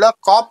 சிஃபான்ல ஃபுல்லா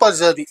காப்பர்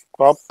ஜரி.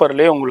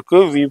 காப்பர்லயே உங்களுக்கு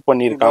வீவ்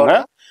பண்ணிருக்காங்க.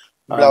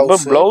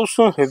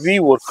 பிளவுஸும் ஹெவி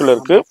ஒர்க்ல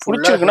இருக்கு.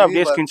 பிடிச்சிருக்குன்னா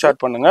அப்படியே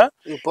ஸ்கிரீன்ஷாட் பண்ணுங்க.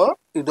 இப்போ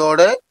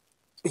இதோட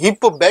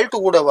ஹிப் பெல்ட்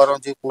கூட வரும்.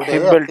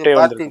 ஹிப் பெல்ட்டே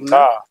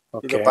வந்துருக்குங்களா?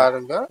 இத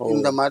பாருங்க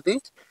இந்த மாதிரி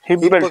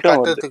ஹிப் பெல்ட்டும்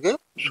கட்டறதுக்கு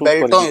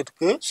பெல்ட்டும்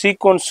இருக்கு.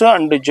 சீக்வென்ஸ்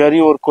அண்ட் ஜரி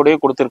ஒர்க் கூட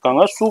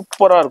கொடுத்திருக்காங்க.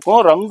 சூப்பரா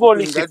இருக்கும்.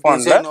 ரங்கோலி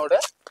சிஃபான்ல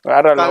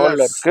வேற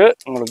லெவல்ல இருக்கு.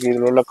 உங்களுக்கு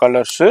இதுல உள்ள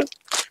கலர்ஸ்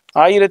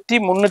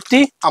 1350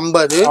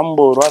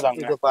 ரூபா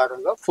தாங்க. இது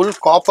பாருங்க ஃபுல்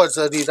காப்பர்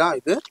ஜரி தான்.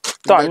 இது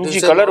 5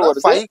 கலர்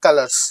வருது. 5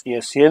 கலர்ஸ்.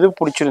 எஸ், எது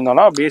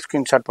பிடிச்சிருந்தாலும் அப்படியே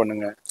ஸ்கிரீன்ஷாட்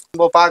பண்ணுங்க.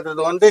 நம்ம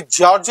பாக்குறது வந்து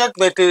ஜார்ஜெட்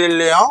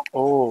மெட்டீரியல்லயும்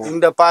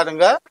இந்த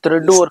பாருங்க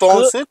த்ரெட் ஒர்க்,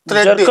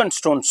 ஜர்கன்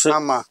ஸ்டோன்ஸ்.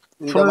 ஆமா,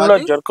 ஃபுல்லா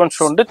ஜர்கன்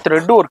ஸ்டோன்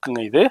த்ரெட்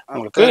ஒர்க்குங்க. இது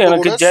உங்களுக்கு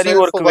எனக்கு ஜரி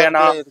ஒர்க்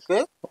வேணாம்.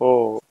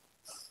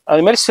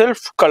 அது மாதிரி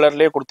செல்ஃப்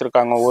கலர்லயே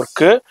கொடுத்துருக்காங்க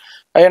ஒர்க்கு.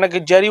 எனக்கு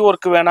ஜரி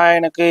ஒர்க் வேணாம்,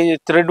 எனக்கு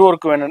த்ரெட்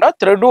ஒர்க் வேணும்னா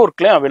த்ரெட்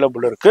ஒர்க்லயும்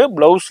அவைலபிள் இருக்கு.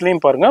 பிளவுஸ்லயும்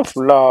பாருங்க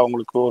ஃபுல்லா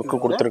உங்களுக்கு ஒர்க்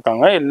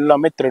கொடுத்துருக்காங்க.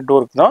 எல்லாமே த்ரெட்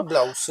ஒர்க் தான்.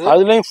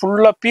 அதுலயும்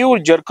ஃபுல்லா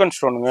பியூர் ஜர்கன்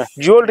ஸ்டோனுங்க.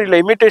 ஜுவல்லரியில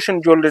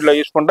இமிடேஷன் ஜுவல்லரியில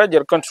யூஸ் பண்ற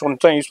ஜர்கன்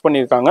ஸ்டோன்ஸ் தான் யூஸ்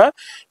பண்ணிருக்காங்க.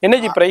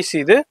 என்னஜி பிரைஸ்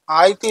இது?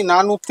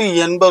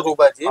 1480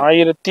 ரூபாய்.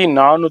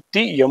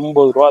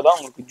 1480 ரூபா தான்.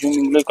 உங்களுக்கு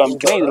ஜூமிங்ல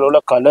காமிக்கிறேன். இதுல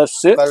உள்ள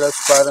கலர்ஸ்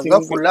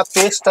பாருங்க ஃபுல்லா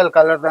பேஸ்டல்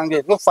கலர் தாங்க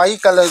இருக்கு. 5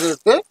 கலர்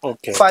இருக்கு.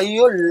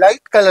 5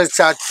 லைட் கலர்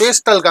சார்ட்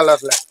பேஸ்டல்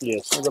கலர்ல.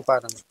 எஸ், இது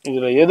பாருங்க. இதுல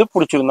எது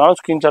பிடிச்சிருந்தாலும்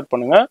ஸ்கிரீன்ஷாட்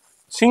பண்ணுங்க.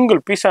 சிங்கிள்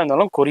பீஸா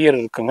இருந்தாலும் கொரியர்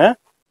இருக்குங்க.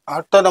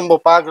 அடுத்து நம்ம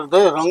பாக்குறது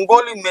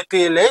ரங்கோலி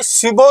மெட்டீரியல்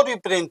சிபோரி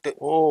பிரிண்ட்.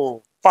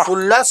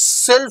 ஃபுல்லா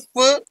செல்ஃப்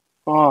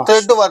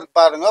த்ரெட் வர்க்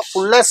பாருங்க.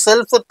 ஃபுல்லா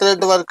செல்ஃப்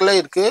த்ரெட் வர்க்ல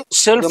இருக்கு.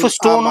 செல்ஃப்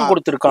ஸ்டோனும்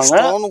கொடுத்திருக்காங்க.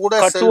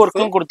 கட்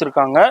வர்க்கும்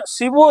கொடுத்திருக்காங்க.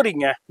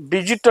 சிவோரிங்க,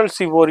 டிஜிட்டல்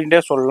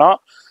சிவோரின்னே சொல்லலாம்.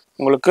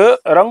 உங்களுக்கு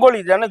ரங்கோலி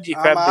தானே ஜி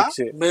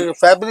ஃபேப்ரிக்ஸ்.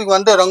 ஃபேப்ரிக்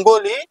வந்து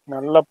ரங்கோலி.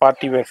 நல்ல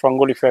பார்ட்டி வேர்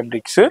ரங்கோலி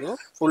ஃபேப்ரிக்ஸ்.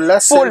 ஃபுல்லா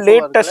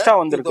லேட்டஸ்டா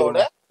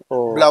வந்திருக்கு.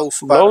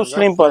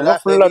 பிளவுஸ்லயும் பாருங்க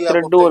ஃபுல்லா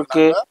thread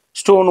work,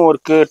 stone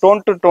work,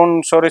 tone to tone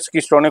சோரஸ்கி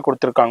ஸ்டோனே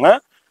கொடுத்திருக்காங்க.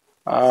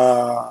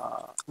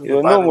 இது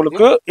வந்து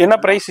உங்களுக்கு என்ன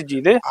பிரைஸ் ஜி?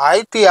 இது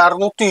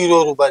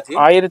 1620 ரூபாய்.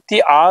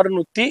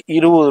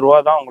 1620 ரூபா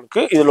தான்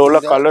உங்களுக்கு. இதுல உள்ள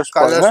கலர்ஸ்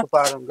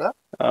பாருங்க.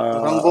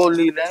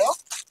 ரங்கோலில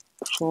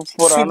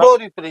சூப்பரான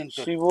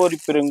சிவோரி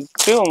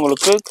பிரிண்ட்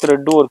உங்களுக்கு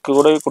த்ரெட் ஒர்க்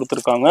கூட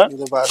கொடுத்திருக்காங்க.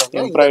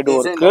 Embroidery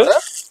work.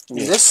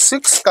 இது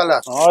 6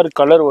 கலர், 6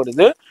 கலர்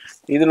வருது.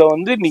 இதுல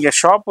வந்து நீங்க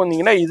ஷாப்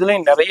வந்தீங்கன்னா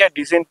இதுலயும் நிறைய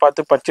டிசைன்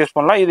பார்த்து பர்ச்சேஸ்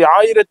பண்ணலாம். இது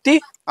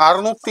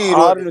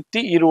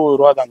 1620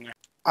 ரூபா தாங்க.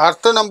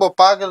 அடுத்து நம்ம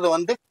பாக்குறது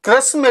வந்து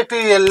கிரஷ்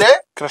மெட்டீரியல்ல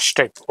கிரஷ்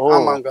டைப்.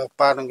 ஆமாங்க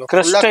பாருங்க.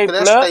 கிரஷ்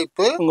டைப்ல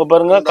உங்க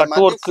பாருங்க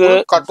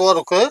cut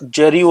work,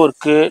 zari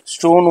work,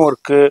 stone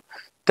work,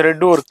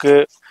 thread work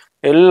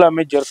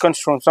எல்லாமே ஜர்கன்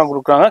ஸ்டோன்ஸ் தான்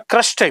கொடுக்குறாங்க.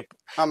 கிரஷ் டைப்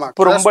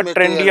இப்போ ரொம்ப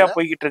ட்ரெண்டியா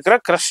போய்கிட்டு இருக்கிற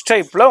கிரஷ்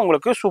டைப்ல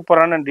உங்களுக்கு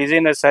சூப்பரான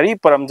டிசைனர் சாரி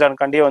இப்போ ரம்ஜான்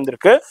கண்டியே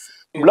வந்திருக்கு.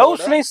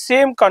 பிளவுஸ்லயும்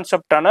சேம்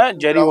கான்செப்டான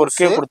ஜரி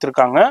ஒர்க்கே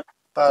கொடுத்துருக்காங்க.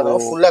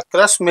 ஃபுல்லா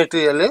கிரஷ்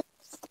மெட்டீரியல்.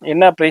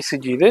 என்ன பிரைஸ்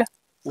ஜி இது?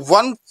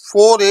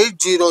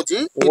 1480 ஜி.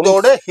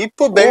 இதோட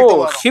ஹிப் பெல்ட்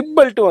வரும். ஹிப்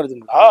பெல்ட்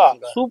வருதுங்களா?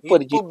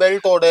 Super G. ஹிப்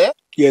பெல்ட்டோட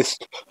எஸ்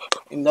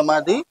இந்த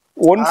மாதிரி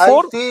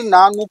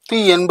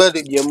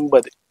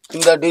 1480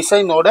 இந்த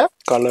டிசைனோட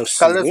கலர்ஸ்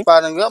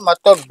பாருங்க.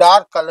 மொத்தம்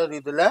டார்க் கலர்.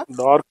 இதுல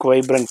dark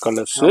vibrant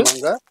colours.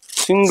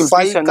 Single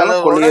 5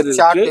 colour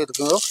chart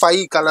இருக்கு.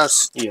 5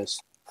 கலர்ஸ். எஸ்.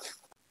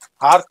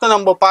 அடுத்து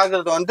நம்ம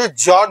பாக்குறது வந்து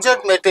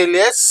ஜார்ஜெட்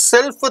மெட்டீரியல்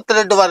செல்ஃப்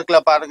த்ரெட் ஒர்க்ல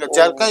பாருங்க.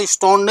 Zircon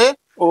stone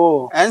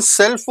and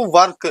self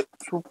work.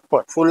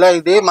 Super. ஃபுல்லா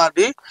இதே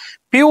மாதிரி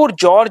பியூர்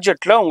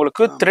ஜார்ஜெட்ல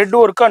உங்களுக்கு thread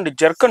work and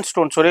zircon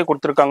stones ஒரே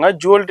கொடுத்துருக்காங்க.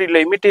 ஜுவல்லரியில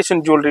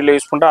இமிடேஷன் ஜுவல்லரியில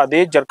யூஸ் பண்ற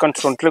அதே ஜர்கன்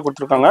ஸ்டோன்ஸ்ல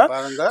கொடுத்துருக்காங்க.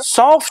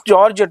 Soft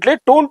ஜார்ஜெட்ல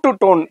tone to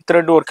tone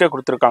thread ஒர்க்கே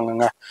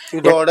கொடுத்துருக்காங்க.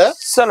 இதோட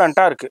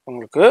எக்ஸலண்டா இருக்கு.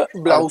 உங்களுக்கு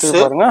பிளவுஸ்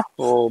பாருங்க.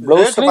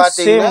 பிளவுஸ்ல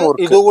சேம்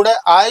ஒர்க். இது கூட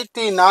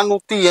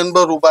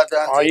 1480 ரூபாய்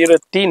தான்.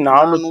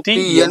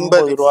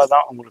 1480 ரூபாய்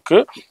தான் உங்களுக்கு.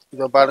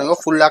 இத பாருங்க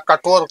ஃபுல்லா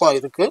கட் ஒர்க்கும்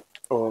இருக்கு.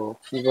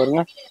 இது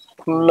பாருங்க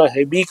ஃபுல்லா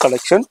ஹெவி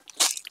கலெக்ஷன்.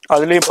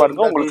 அதுலயே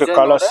பாருங்க உங்களுக்கு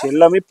கலர்ஸ்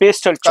எல்லாமே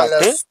பேஸ்டல்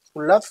சார்ட்.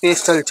 ஃபுல்லா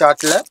பேஸ்டல்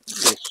சார்ட்ல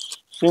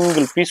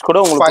சிங்கிள் பீஸ் கூட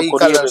உங்களுக்கு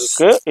கொரியர்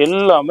இருக்கு.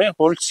 எல்லாமே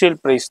ஹோல்சேல்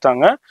பிரைஸ்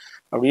தாங்க.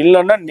 அப்படி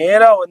இல்லைன்னா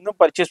நேரா வந்து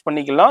பர்ச்சேஸ்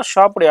பண்ணிக்கலாம்.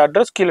 ஷாப்புடைய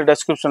அட்ரஸ் கீழே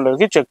டெஸ்கிரிப்ஷன்ல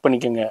இருக்கு, செக்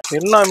பண்ணிக்கோங்க.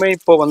 எல்லாமே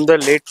இப்போ வந்து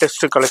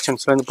லேட்டஸ்ட்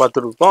கலெக்ஷன்ஸ்ல இருந்து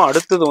பார்த்துட்டு இருக்கோம்.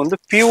 அடுத்தது வந்து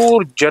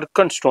பியூர்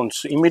ஜெர்கன் ஸ்டோன்ஸ்,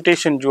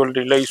 இமிடேஷன்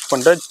ஜுவல்லரியில யூஸ்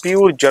பண்ற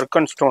பியூர்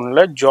ஜெர்கன்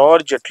ஸ்டோன்ல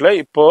ஜார்ஜெட்ல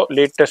இப்போ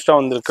லேட்டஸ்டா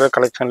வந்திருக்கிற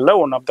கலெக்ஷன்ல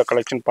ஒன் ஆஃப் த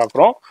கலெக்ஷன்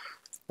பார்க்குறோம்.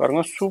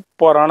 பாருங்க,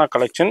 சூப்பரான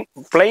கலெக்ஷன்.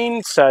 பிளைன்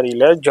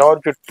சாரியில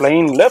ஜார்ஜெட்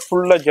பிளைன்ல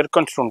ஃபுல்லா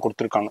ஜெர்கன் ஸ்டோன்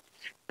கொடுத்துருக்காங்க.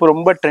 இப்போ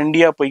ரொம்ப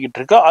ட்ரெண்டியா போய்கிட்டு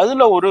இருக்கு.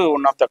 அதுல ஒரு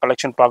ஒன் ஆஃப் த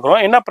கலெக்ஷன் பார்க்குறோம்.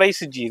 என்ன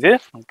பிரைஸ் ஜி இது?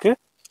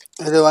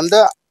 இது வந்து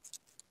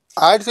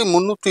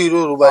 1320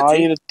 ரூபாய்.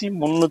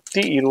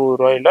 1320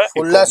 ரூபாயில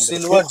ஃபுல்லா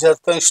சில்வர்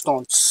ஜெர்கன்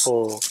ஸ்டோன்ஸ். ஓ,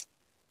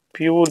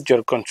 பியூர்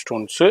ஜெர்கன்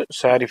ஸ்டோன்ஸ்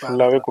சாரி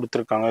ஃபுல்லாவே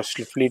கொடுத்துருக்காங்க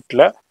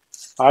ஃபிளீட்ல.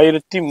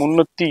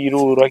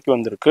 1320 ரூபாய்க்கு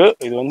வந்திருக்கு.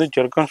 இது வந்து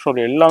ஜெர்கன் ஸ்டோன்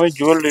எல்லாமே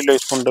ஜுவல்லரியில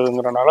யூஸ்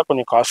பண்றதுங்கிறனால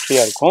கொஞ்சம்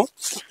காஸ்ட்லியா இருக்கும்.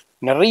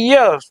 நிறைய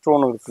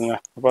ஸ்டோன் இருக்குங்க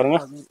பாருங்க,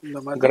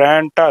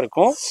 கிராண்டா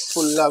இருக்கும்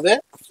ஃபுல்லாவே.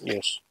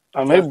 எஸ்,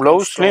 அது மாதிரி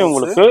பிளவுஸ்லயும்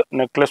உங்களுக்கு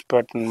நெக்லஸ்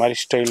பேட்டர்ன் மாதிரி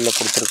ஸ்டைல்ல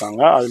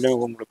கொடுத்துருக்காங்க.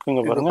 அதுலயும் உங்களுக்கு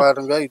இங்க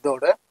பாருங்க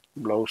இதோட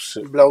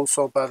பிளவுஸ்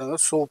பாருங்க,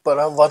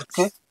 சூப்பரா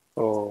வர்க்.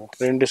 ஓ,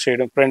 ரெண்டு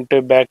சைடும் front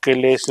back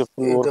lace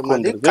full work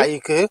வந்திருக்கு.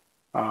 கைக்கு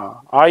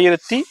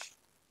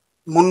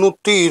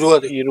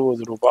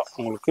 1320 ரூபாய்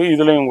உங்களுக்கு.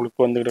 இதுலயும்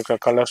உங்களுக்கு வந்து இருக்க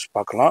கலர்ஸ்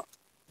பார்க்கலாம்.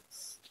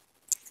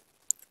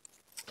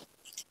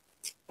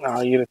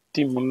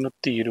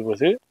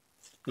 1320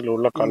 இதுல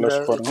உள்ள கலர்ஸ்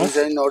பாருங்க.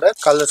 டிசைனோட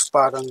கலர்ஸ்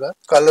பாருங்க,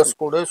 கலர்ஸ்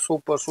கூட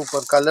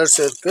சூப்பர் கலர்ஸ்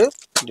இருக்கு.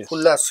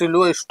 ஃபுல்லா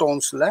சில்வர்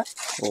ஸ்டோன்ஸ்ல.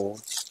 ஓ,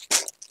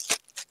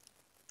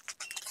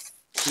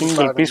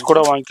 சிங்கிள் பீஸ் கூட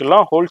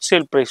வாங்கிக்கலாம்,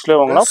 ஹோல்சேல் பிரைஸ்ல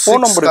வாங்கலாம்.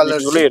 ஃபோன் நம்பர்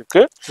இதுல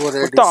இருக்கு.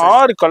 மொத்தம்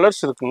 6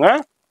 கலர்ஸ் இருக்குங்க.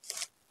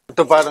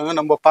 பாருங்க,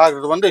 நம்ம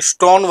பாக்குறது வந்து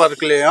ஸ்டோன்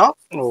ஒர்க்லயும்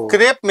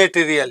கிரேப்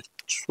மெட்டீரியல்.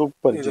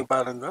 சூப்பர், இது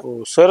பாருங்க. ஓ,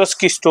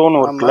 சரஸ்கி ஸ்டோன்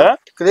ஒர்க்ல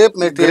கிரேப்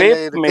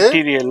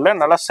மெட்டீரியல்ல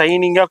நல்லா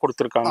ஷைனிங்கா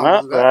கொடுத்திருக்காங்க.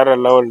 வேற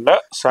லெவல்ல.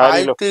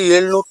 சாரில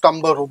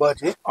 1750 ரூபாய்.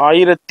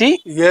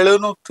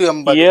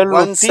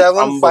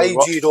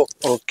 1750.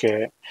 ஓகே,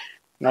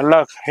 நல்லா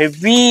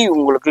ஹெவி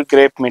உங்களுக்கு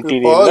கிரேப்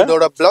மெட்டீரியல்.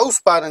 இதோட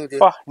பிளவுஸ் பாருங்க.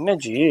 என்ன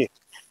G,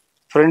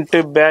 front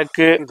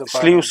back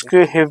ஸ்லீவ்ஸ்க்கு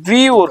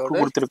heavy work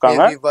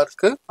கொடுத்துருக்காங்க.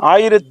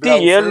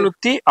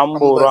 1750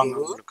 ரூபா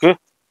உங்களுக்கு.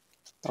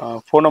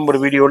 ஃபோன் நம்பர்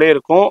வீடியோலே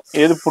இருக்கும்.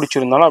 எது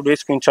பிடிச்சிருந்தாலும் அப்படியே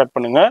ஸ்கிரீன்ஷாட்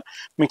பண்ணுங்க.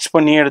 மிக்ஸ்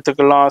பண்ணி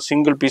எடுத்துக்கலாம்,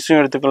 சிங்கிள் பீஸும்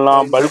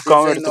எடுத்துக்கலாம்,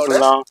 பல்காவும்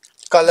எடுத்துக்கலாம்.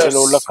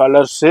 இதில் உள்ள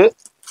கலர்ஸ்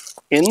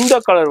எந்த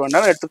கலர்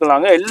வேணாலும்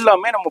எடுத்துக்கலாங்க.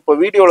 எல்லாமே நம்ம இப்போ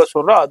வீடியோல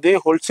சொல்ற அதே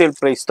ஹோல்சேல்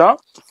பிரைஸ் தான்.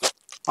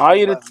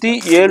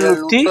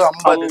 1750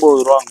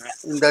 ரூபாங்க.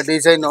 இந்த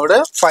டிசைனோட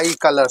 5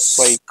 கலர்ஸ்.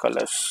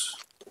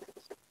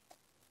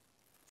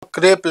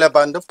 கிரேப்ல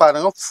வந்து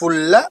பாருங்க,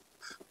 ஃபுல்லா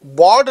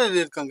பார்டர்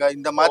இருக்குங்க.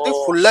 இந்த மாதிரி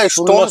ஃபுல்லா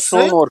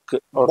ஸ்டோன் ஒர்க்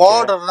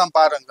பார்டர் தான்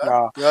பாருங்க.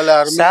 எவ்வளவு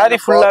அருமையா. சாரி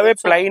ஃபுல்லாவே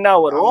ப்ளைனா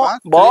வரும்,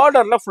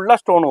 பார்டர்ல ஃபுல்லா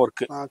ஸ்டோன்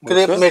ஒர்க்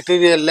கிரேப்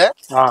மெட்டீரியல்ல.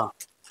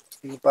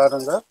 இது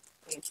பாருங்க.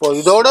 இப்போ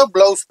இதோட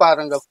பிளவுஸ்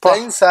பாருங்க,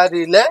 plain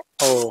சாரில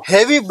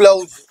heavy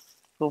blouse.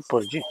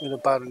 Super G, இது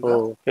பாருங்க,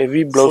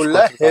 ஹெவி பிளவுஸ்.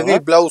 ஹெவி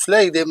பிளவுஸ்ல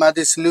இதே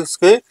மாதிரி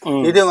ஸ்லீவ்ஸ்க்கு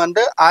இது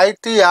வந்து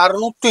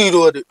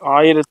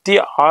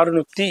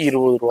 1620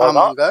 ரூபாய்.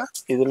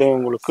 இதுல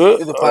உங்களுக்கு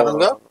இது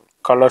பாருங்க,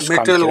 கலர்ஸ்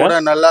மெட்டீரியல் கூட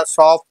நல்லா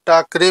சாஃப்டா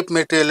கிரேப்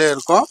மெட்டீரியல்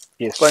இருக்கும்.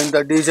 இப்போ இந்த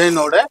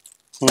டிசைனோட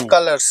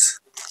கலர்ஸ்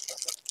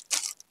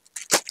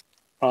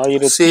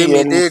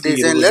 1750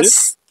 டிசைன்ல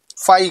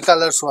 5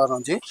 கலர்ஸ்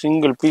வரும் ஜி.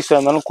 சிங்கிள் பீஸா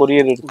இருந்தாலும்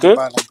கொரியர் இருக்கு,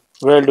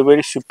 வேர்ல்டு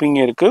வைட் ஷிப்பிங்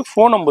இருக்கு.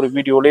 ஃபோன் நம்பர்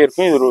வீடியோலயே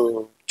இருக்கும், இது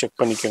செக்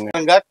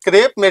பண்ணிக்கோங்க.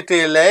 கிரேப்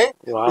மெட்டீரியல்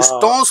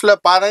ஸ்டோன்ஸ்ல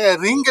பாருங்க,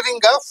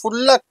 ரிங்கா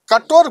ஃபுல்லா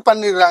கட் ஒர்க்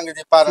பண்ணிடுறாங்க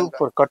ஜி. பாருங்க,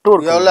 சூப்பர் கட்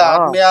ஒர்க் எவ்வளவு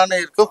அருமையான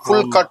இருக்கு.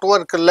 ஃபுல் கட்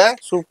ஒர்க் இல்ல,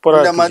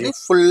 சூப்பரா. இந்த மாதிரி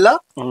ஃபுல்லா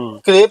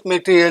கிரேப்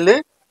மெட்டீரியல்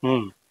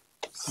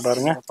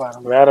பாருங்க,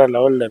 வேற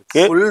லெவல்ல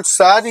இருக்கு. ஃபுல்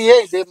சாரியே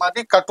இதே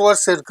மாதிரி கட்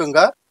ஒர்க்ஸ் இருக்குங்க.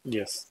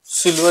 S,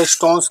 silver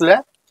ஸ்டோன்ஸ்ல.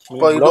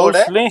 இப்போ இதோட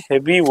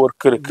ஹெவி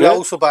ஒர்க் இருக்கு.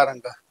 பிளவுஸ்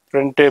பாருங்க,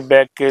 ஃப்ரண்ட்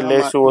பேக்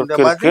லேஸ்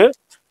ஒர்க் இருக்கு.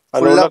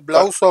 அதோட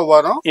பிளவுஸ்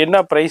வரும். என்ன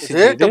பிரைஸ்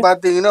ரேட்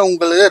பாத்தீங்கன்னா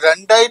உங்களுக்கு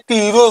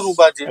 2020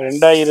 ரூபாய்.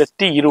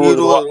 2020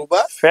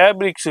 ரூபாய்.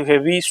 ஃபேப்ரிக்ஸ்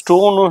ஹெவி,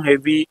 ஸ்டோனும்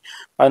ஹெவி,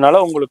 அதனால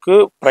உங்களுக்கு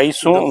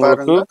பிரைஸும்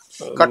உங்களுக்கு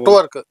கட்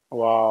ஒர்க்.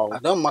 வாவ்,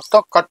 அத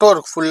மொத்தம் கட்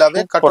ஒர்க்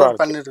ஃபுல்லாவே கட்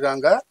ஒர்க்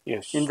பண்ணிருக்காங்க.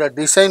 இந்த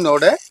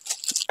டிசைனோட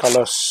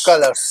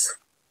கலர்ஸ்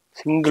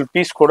சிங்கிள்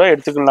பீஸ் கூட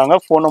எடுத்துக்கலாங்க.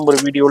 ஃபோன் நம்பர்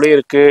வீடியோலயே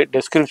இருக்கு,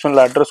 டெஸ்கிரிப்ஷன்ல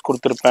அட்ரஸ்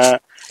கொடுத்துருப்பேன்.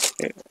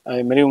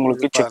 அதே மாதிரி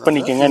உங்களுக்கு செக்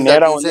பண்ணிக்கோங்க.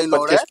 நேரா வந்து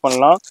பர்ச்சேஸ்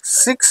பண்ணலாம்.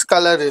 6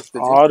 கலர் இருக்கு,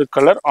 6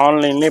 கலர்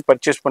ஆன்லைன்லயே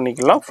பர்ச்சேஸ்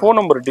பண்ணிக்கலாம். ஃபோன்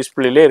நம்பர்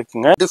டிஸ்ப்ளேல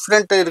இருக்குங்க.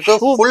 டிஃபரண்ட் இருக்கு,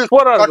 ஃபுல்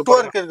கட்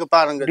வொர்க் இருக்கு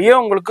பாருங்க. அப்படியே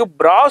உங்களுக்கு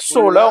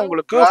பிராசோல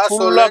உங்களுக்கு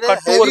ஃபுல்லா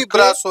கட் வொர்க்.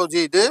 பிராசோ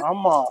ஜி இது.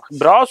 ஆமா,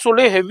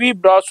 பிராசோல heavy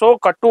brasso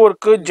cut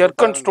work,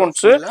 ஜெர்கன்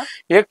stones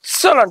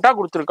எக்ஸலென்ட்டா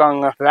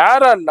கொடுத்திருக்காங்க.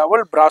 வேற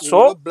லெவல்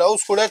பிராசோ.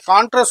 பிளவுஸ் கூட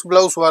கான்ட்ராஸ்ட்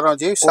பிளவுஸ் வரும்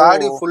ஜி.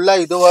 சாரி ஃபுல்லா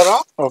இது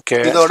வரும். ஓகே,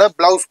 இதோட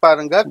பிளவுஸ்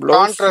பாருங்க,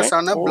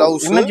 கான்ட்ராஸ்டான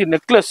பிளவுஸ்.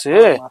 நெக்லஸ்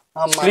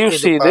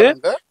ஸ்லீவ்ஸ்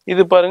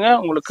இது பாருங்க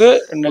உங்களுக்கு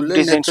நெக்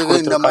டிசைன்ஸ்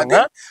கொடுத்திருக்காங்க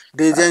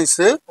டிசைன்ஸ்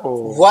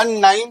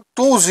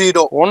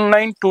 1920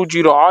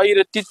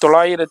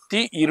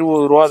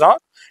 1920 ரூபாய் தான்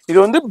இது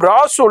வந்து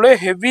பிராசோல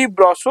heavy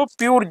brasso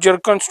pure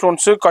ஜெர்கன்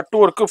stones cut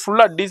work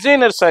ஃபுல்லா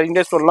டிசைனர்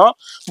சாரிங்க சொல்லலாம்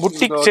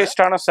புட்டிக்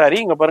டேஸ்டான சாரி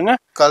இங்க பாருங்க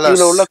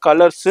இதுல உள்ள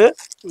கலர்ஸ்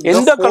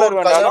எந்த கலர்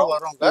வேணாலும்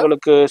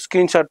உங்களுக்கு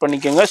ஸ்கிரீன்ஷாட்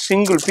பண்ணிக்கோங்க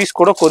சிங்கிள் பீஸ்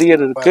கூட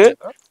கொரியர் இருக்கு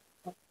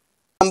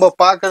நம்ம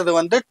பாக்குறது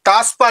வந்து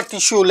டாஸ்பா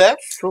டிஷ்யூல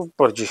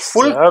சூப்பர் ஜி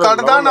ஃபுல்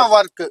கர்தானா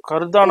வர்க்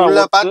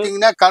உள்ள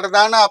பாத்தீங்கன்னா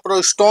கர்தானா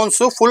அப்புறம் ஸ்டோன்ஸ்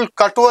ஃபுல்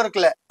கட்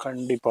வர்க்ல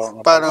கண்டிப்பா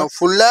பாருங்க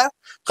ஃபுல்லா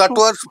கட்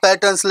வர்க்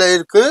பேட்டர்ன்ஸ்ல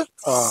இருக்கு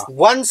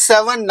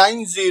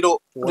 1790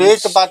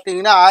 ரேட்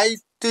பாத்தீங்கன்னா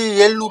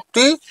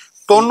 1790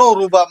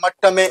 ரூபாய்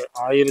மட்டுமே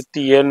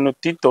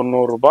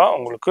 1790 ரூபாய்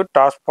உங்களுக்கு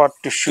டாஸ்பா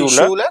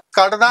டிஷ்யூல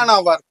கர்தானா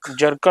வர்க்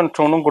ஜெர்கன்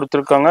ஸ்டோனும்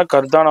கொடுத்திருக்காங்க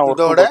கர்தானா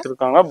வர்க்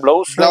கொடுத்திருக்காங்க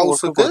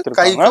பிளவுஸ்க்கு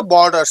கைக்கு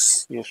பார்டர்ஸ்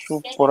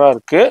சூப்பரா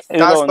இருக்கு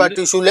டாஸ்பா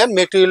டிஷ்யூல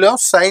மெட்டீரியலும்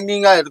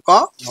ஷைனிங்கா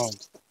இருக்கும்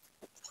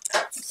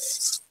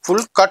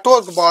ஃபுல் கட்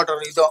வர்க்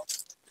பார்டர் இதோ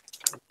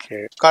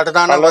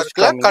கர்தானா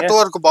வர்க்ல கட்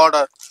வர்க்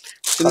பார்டர்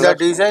இந்த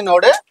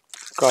டிசைனோட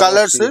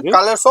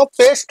கலர்ஸோ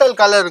பேஸ்டல்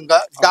கலருங்க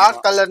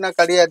டார்க் கலர்னா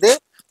கிடையாது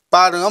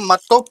பாருங்க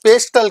மொத்தம்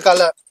பேஸ்டல்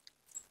கலர்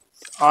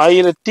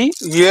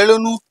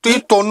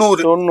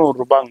 1790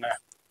 ரூபாங்க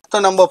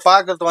நம்ம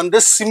பாக்குறது வந்து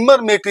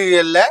சிம்மர்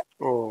மெட்டீரியல்ல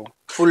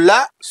ஃபுல்லா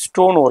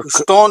ஸ்டோன் வர்க்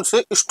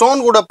ஸ்டோன்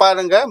கூட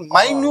பாருங்க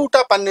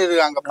மைன்யூட்டா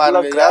பண்ணிருக்காங்க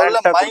பாருங்க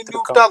எவ்வளவு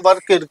மைன்யூட்டா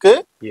வர்க் இருக்கு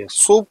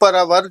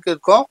சூப்பரா வர்க்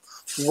இருக்கும்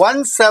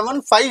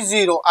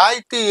 1750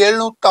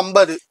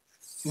 1750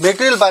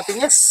 மெட்டீரியல்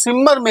பாத்தீங்க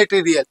சிம்மர்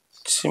மெட்டீரியல்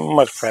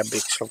சிம்மர்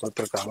ஃபேப்ரிக்ஸ்ல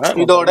கொடுத்திருக்காங்க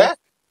இதோட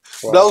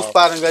பிளவுஸ்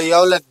பாருங்க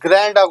எவ்வளவு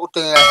கிராண்டா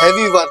கொடுத்துங்க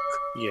ஹெவி வர்க்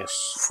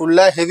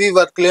ஃபுல்லா ஹெவி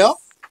வர்க்லயும்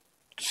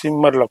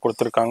சிம்மர்ல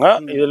கொடுத்திருக்காங்க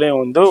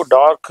இதுலயும் வந்து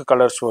டார்க்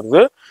கலர்ஸ்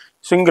வருது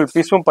சிங்கிள்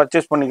பீஸும்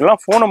பர்ச்சேஸ் பண்ணிக்கலாம்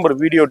ஃபோன் நம்பர்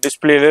வீடியோ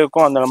டிஸ்பிளேல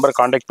இருக்கும் அந்த நம்பர்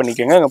கான்டாக்ட்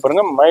பண்ணிக்கோங்க இங்க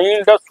பாருங்க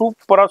மைல்டா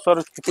சூப்பரா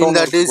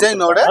இந்த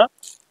டிசைனோட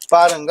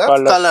பாருங்க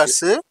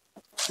கலர்ஸ்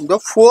இந்த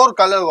 4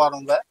 கலர்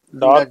வருங்க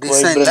டார்க்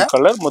வைப்ரன்ட்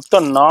கலர்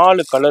மொத்தம்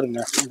 4 கலருங்க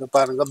இது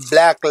பாருங்க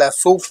பிளாக்ல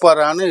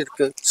சூப்பரான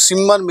இருக்கு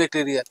சிம்மர்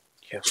மெட்டீரியல்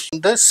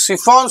இந்த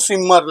சிஃபான்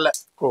சிம்மர்ல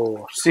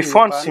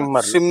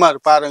சிம்மர்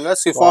பாருங்க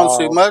chiffon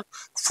simmer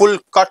full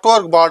cut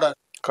work border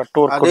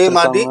அதே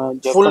மாதிரி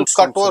ஃபுல்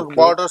கட் வர்க்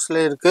பார்டர்ஸ்ல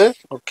இருக்கு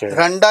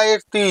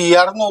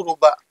 2200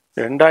 ரூபாய்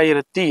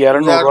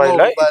 2200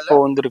 ரூபாயில இப்போ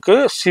வந்திருக்கு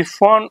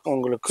சிஃபான்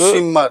உங்களுக்கு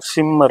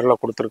சிம்மர்ல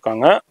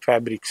கொடுத்திருக்காங்க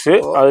ஃபேப்ரிக்ஸ்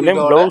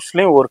அதுலயும்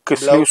பிளவுஸ்லயும் ஒர்க்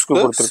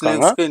ஸ்லீவ்ஸ்க்கு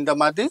கொடுத்திருக்காங்க இந்த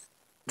மாதிரி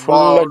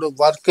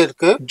வர்க்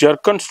இருக்கு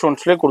ஜெர்கன்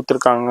ஸ்டோன்ஸ்லயே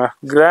கொடுத்திருக்காங்க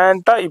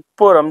கிராண்டா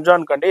இப்போ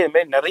ரம்ஜான் கண்டே இது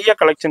மாதிரி நிறைய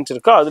கலெக்ஷன்ஸ்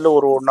இருக்கு அதுல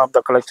ஒன் ஆஃப்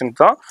த கலெக்ஷன்ஸ்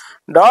தான்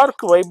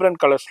டார்க் வைப்ரன்ட்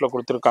கலர்ஸ்ல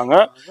கொடுத்திருக்காங்க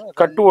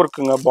கட்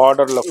ஒர்க்குங்க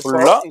பார்டர்ல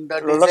ஃபுல்லா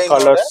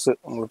கலர்ஸ்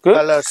உங்களுக்கு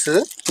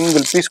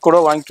சிங்கிள் பீஸ் கூட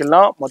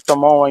வாங்கிக்கலாம்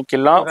மொத்தமா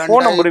வாங்கிக்கலாம்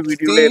ஃபோன் நம்பர்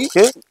வீடியோல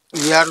இருக்கு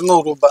 200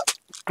 ரூபாய்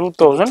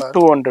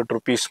 2200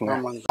 rupeesங்க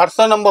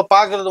அடுத்து நம்ம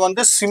பாக்குறது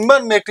வந்து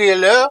சிம்மர்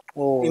மெட்டீரியல்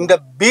இந்த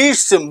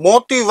beads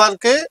Moti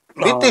work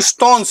with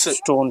stones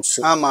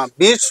ஆமா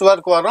பீட்ஸ்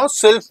வர்க் வரும்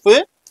செல்ஃப்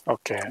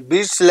ஓகே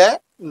பீட்ஸ்ல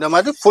இந்த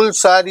மாதிரி ஃபுல்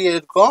சாரி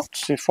இருக்கும்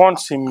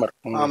சிஃபான் சிம்மர்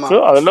உங்களுக்கு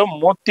அதுல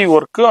மோத்தி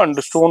வர்க்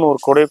அண்ட் ஸ்டோன்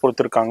வர்க் கூட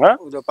கொடுத்திருக்காங்க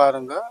இத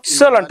பாருங்க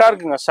எக்ஸலென்ட்டா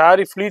இருக்குங்க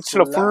சாரி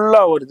ஃப்ளீட்ஸ்ல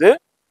ஃபுல்லா வருது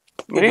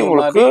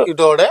உங்களுக்கு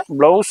இதோட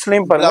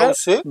பிளவுஸ்லயும் பாருங்க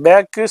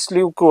பேக்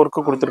ஸ்லீவ்க்கு வர்க்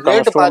கொடுத்திருக்காங்க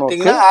ரேட்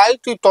பாத்தீங்கன்னா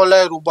 1900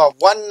 ரூபாய்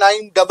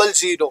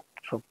 1900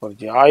 சூப்பர்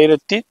ஜி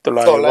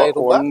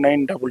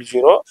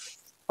 1900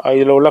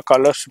 இதுல உள்ள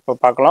கலர்ஸ் இப்ப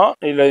பார்க்கலாம்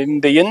இல்ல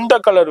இந்த எந்த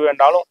கலர்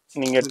வேண்டாலும்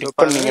நீங்க டிக்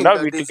பண்ணீங்கன்னா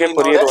வீட்டுக்கே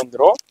கொரியர்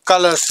வந்துரும்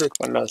கலர்ஸ்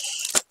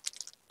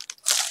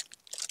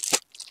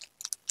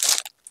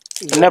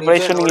என்ன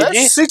பிரைஸ் சொன்னீங்க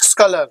ஜி 6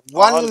 கலர்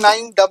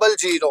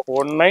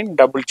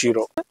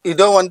 1900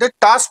 இது வந்து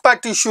டாஸ்பா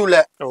டிஷ்யூல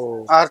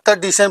அடுத்த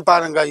டிசைன்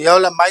பாருங்க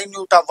எவ்வளவு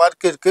மைன்யூட்டா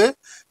வர்க் இருக்கு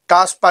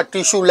டாஸ்பா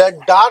டிஷ்யூல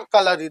டார்க்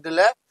கலர்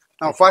இதுல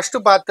நான் ஃபர்ஸ்ட்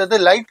பார்த்தது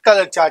லைட்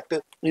கலர் சார்ட்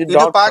இது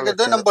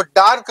பாக்குறது நம்ம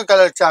டார்க்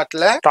கலர்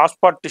சார்ட்ல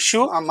டாஸ்பா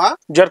டிஷ்யூ ஆமா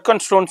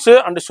ஜெர்கன் stones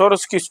and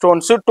சோரஸ்கி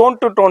stones tone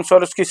to tone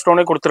சோரஸ்கி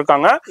ஸ்டோனே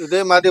கொடுத்திருக்காங்க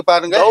இதே மாதிரி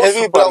பாருங்க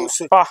ஹெவி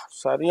பிளவுஸ் பா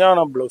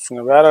சரியான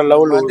பிளவுஸ்ங்க வேற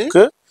லெவல்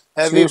இருக்கு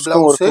ஹெவி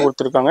பிளவுஸ்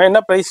கொடுத்திருக்காங்க என்ன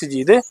பிரைஸ் ஜி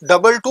இது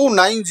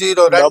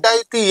 2290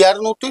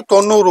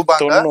 2290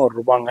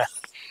 ரூபாங்க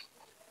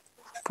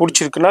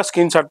பிடிச்சிருக்குன்னா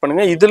ஸ்கிரீன்ஷாட்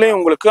பண்ணுங்க இதுலயும்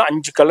உங்களுக்கு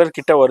 5 கலர்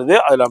கிட்ட வருது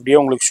அதுல அப்படியே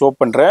உங்களுக்கு ஷோ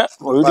பண்றேன்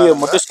வீடியோ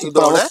மட்டும் ஸ்கிப்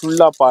பண்ணாம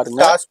ஃபுல்லா பாருங்க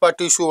டாஸ்பா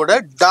டிஷ்யூவோட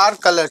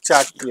dark colour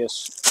chart S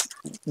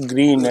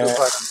green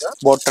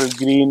bottle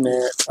green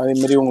அதே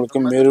மாதிரி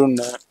உங்களுக்கு மெரூன்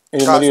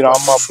இது மாதிரி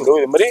ராமா ப்ளூ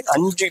இது மாதிரி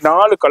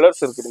 4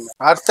 கலர்ஸ் இருக்குதுங்க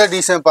அடுத்த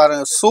டிசைன்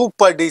பாருங்க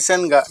சூப்பர்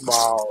டிசைன்ங்க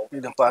வாவ்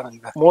இது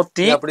பாருங்க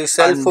மோத்தி அப்படி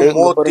செல்ஃப்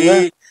மோத்தி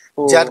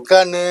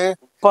ஜர்கன்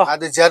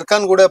அது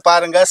ஜர்கன் கூட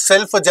பாருங்க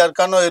செல்ஃப்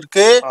ஜர்கனும்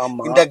இருக்கு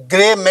இந்த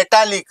கிரே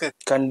மெட்டாலிக்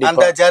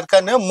அந்த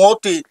ஜர்கன்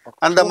மோத்தி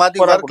அந்த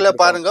மாதிரி வர்க்ல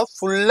பாருங்க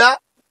ஃபுல்லா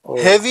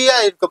ஹெவியா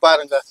இருக்கு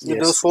பாருங்க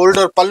இது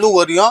ஷோல்டர் பல்லு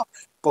வரையும்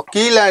இப்போ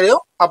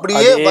கீழேயும்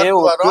அப்படியே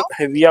வர்க் வரும்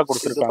ஹெவியா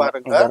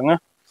கொடுத்திருக்காங்க பாருங்க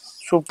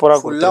சூப்பரா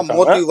ஃபுல்லா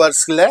மோத்தி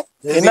வர்க்ஸ்ல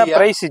என்ன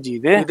பிரைஸ் ஜி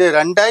இது? இது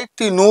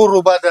 2100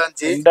 ரூபாய் தான்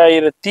ஜி.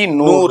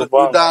 2100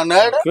 ரூபாய்.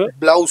 இதான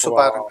பிளவுஸ்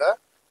பாருங்க.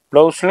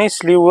 பிளவுஸ்லயும்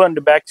ஸ்லீவ் அண்ட்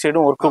பேக்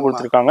சைடும் ஒர்க்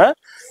கொடுத்திருக்காங்க.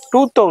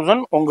 2000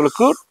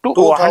 உங்களுக்கு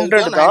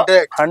 200 தான்.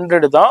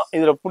 100 தான்.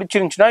 இதுல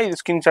பிடிச்சிருந்துச்சுன்னா இது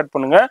ஸ்கிரீன்ஷாட்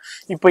பண்ணுங்க.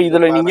 இப்போ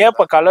இதுல நீங்க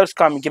இப்ப கலர்ஸ்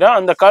காமிக்கிறேன்.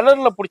 அந்த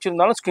கலர்ல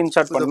பிடிச்சிருந்தாலும்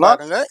ஸ்கிரீன்ஷாட் பண்ணலாம்.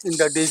 பாருங்க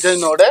இந்த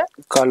டிசைனோட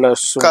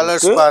கலர்ஸ்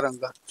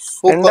பாருங்க.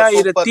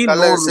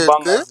 2100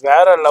 ரூபாய்.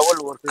 வேற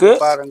லெவல் ஒர்க்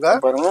பாருங்க.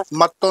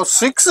 மொத்தம்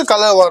 6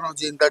 கலர் வரும்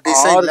ஜி இந்த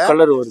டிசைன்ல. 6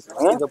 கலர் வருது.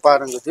 இது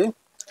பாருங்க ஜி.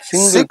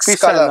 சிங்கிள்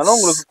பீஸ் இருந்தாலும்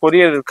உங்களுக்கு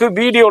கொரியர் இருக்கு.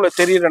 வீடியோல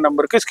தெரியுற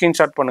நம்பருக்கு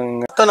ஸ்கிரீன்ஷாட்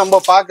பண்ணுங்க. நம்ம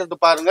பாக்குறது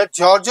பாருங்க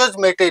ஜார்ஜெட்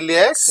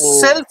மெட்டீரியல்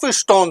செல்ஃப்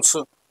ஸ்டோன்ஸ்.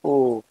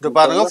 இது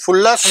பாருங்க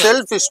ஃபுல்லா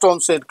செல்ஃப்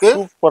ஸ்டோன்ஸ் இருக்கு.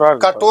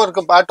 கட் ஒர்க்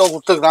பேட்டர்ன்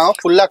கொடுத்துருக்காங்க.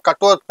 ஃபுல்லா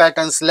கட் ஒர்க்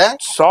பேட்டர்ன்ஸ்ல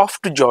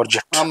சாஃப்ட்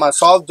ஜார்ஜெட். ஆமா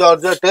சாஃப்ட்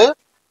ஜார்ஜெட்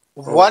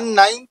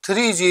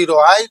 1930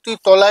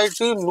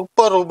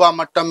 1930 ரூபாய்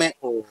மட்டுமே.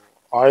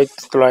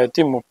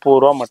 1930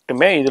 ரூபாய்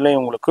மட்டுமே. இதுல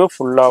உங்களுக்கு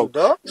ஃபுல்லா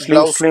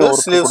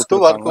ஸ்லீவ்ஸ்லயும்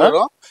ஒர்க்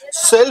வரும்.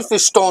 Self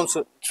stones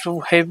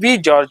heavy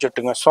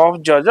ஜார்ஜெட்டுங்க.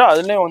 Soft georgette.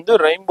 அதுலயும் வந்து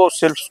ரெயின்போ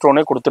செல்ஃப்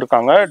ஸ்டோனே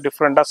கொடுத்திருக்காங்க.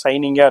 டிஃபரெண்டா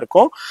ஷைனிங்கா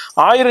இருக்கும்.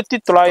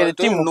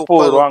 1930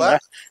 ரூபாங்க.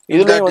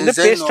 இதுல வந்து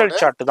பேஸ்டல்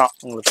சார்ட் தான்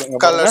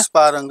உங்களுக்கு. கலர்ஸ்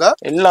பாருங்க.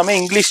 எல்லாமே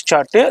இங்கிலீஷ்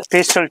சார்ட்,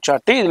 பேஸ்டல்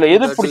சார்ட். இதுல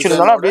எது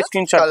பிடிச்சிருந்தாலும் அப்படியே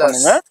ஸ்கிரீன்ஷாட்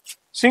பண்ணுங்க.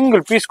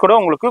 சிங்கிள் பீஸ் கூட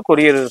உங்களுக்கு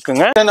கொரியர்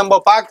இருக்குங்க.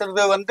 நம்ம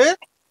பாக்குறது வந்து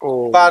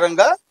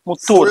பாருங்க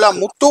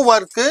முத்து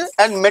ஒர்க்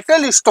அண்ட்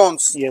மெட்டல்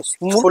ஸ்டோன்ஸ்.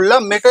 ஃபுல்லா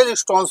மெட்டல்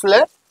ஸ்டோன்ஸ்ல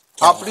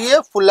அப்படியே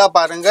ஃபுல்லா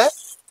பாருங்க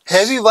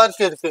ஹெவி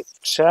ஒர்க் இருக்கு.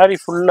 சாரி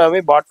ஃபுல்லாவே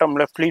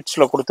பாட்டம்ல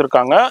ஃப்ளீட்ஸ்ல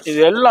கொடுத்திருக்காங்க. இது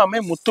எல்லாமே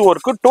முத்து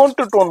ஒர்க், டோன்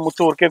டு டோன்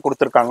முத்து ஒர்க்கே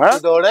கொடுத்திருக்காங்க.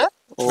 இதோட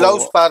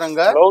பிளவுஸ்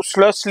பாருங்க.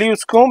 பிளவுஸ்ல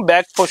ஸ்லீவ்ஸ்க்கும்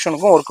பேக்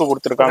போர்ஷனுக்கும் ஒர்க்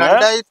கொடுத்திருக்காங்க.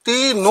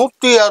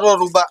 2160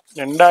 ரூபாய்.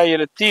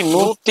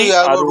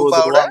 2160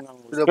 ரூபாய்.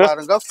 இது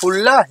பாருங்க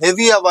ஃபுல்லா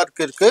ஹெவியா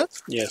ஒர்க் இருக்கு.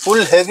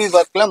 ஃபுல் ஹெவி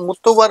ஒர்க்ல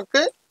முத்து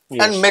ஒர்க்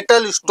அண்ட்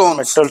மெட்டல் ஸ்டோன்.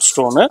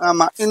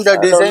 ஆமா இந்த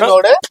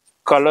டிசைனோட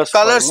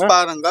கலர்ஸ்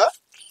பாருங்க.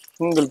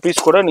 சிங்கிள்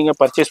பீஸ் கூட நீங்க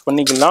பர்ச்சேஸ்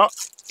பண்ணிக்கலாம்.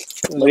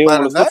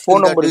 உங்களுக்கு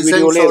ஃபோன் நம்பர்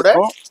வீடியோல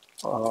இருக்கும்.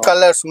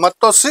 கலர்ஸ்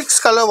மொத்தம் 6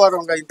 கலர்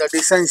வருங்க இந்த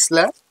டிசைன்ஸ்ல.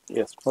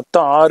 எஸ்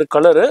மொத்தம் 6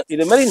 கலர்.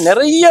 இது மாதிரி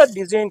நிறைய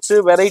டிசைன்ஸ்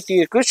வெரைட்டி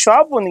இருக்கு.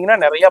 ஷாப் வந்தீங்கன்னா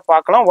நிறைய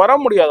பார்க்கலாம். வர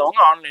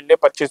முடியாதவங்க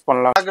ஆன்லைன்லயே பர்ச்சேஸ்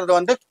பண்ணலாம். அது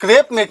வந்து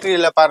கிரேப்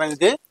மெட்டீரியல்ல பாருங்க.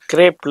 இது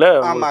கிரேப்ல.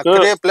 ஆமா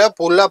கிரேப்ல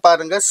ஃபுல்லா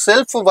பாருங்க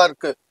self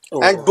work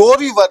and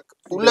Tory work.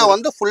 உள்ள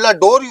வந்து ஃபுல்லா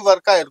டோரி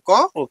ஒர்க்கா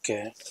இருக்கும். Okay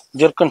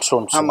ஜெர்கன்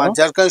stones. ஆமா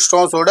ஜெர்கன்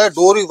ஸ்டோன்ஸோட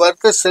Tory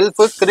work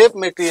self grape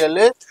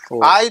material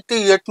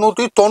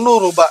 1890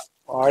 ரூபாய்.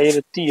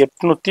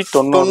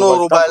 1890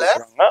 ரூபாயில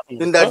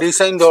இந்த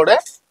டிசைனோட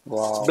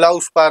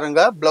பிளவுஸ் பாருங்க.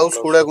 பிளவுஸ்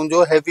கூட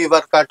கொஞ்சம் ஹெவி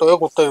ஒர்க் ஆட்டோவே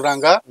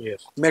கொடுத்துருக்காங்க.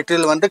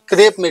 மெட்டீரியல் வந்து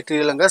கிரேப்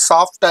மெட்டீரியலுங்க.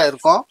 சாஃப்டா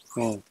இருக்கும்.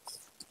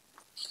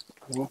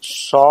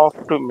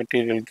 சாஃப்ட்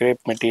மெட்டீரியல்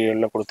கிரேப்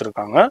மெட்டீரியல்ல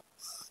கொடுத்துருக்காங்க.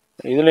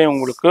 இதுல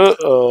உங்களுக்கு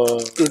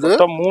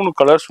மொத்தம் 3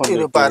 கலர்ஸ்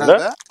வந்து பாருங்க.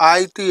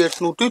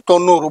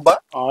 1890 ரூபாய்.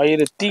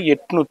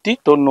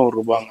 1890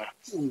 ரூபாங்க.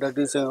 இந்த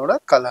டிசைனோட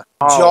கலர்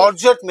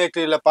ஜார்ஜெட்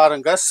மெட்டீரியல்ல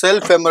பாருங்க.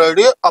 Self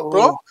embroidery.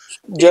 அப்புறம்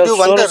இது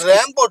வந்து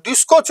ரெயின்போ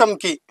டிஸ்கோ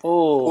சம்கி.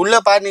 உள்ள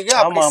பாருங்க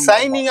அப்படி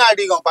ஷைனிங்கா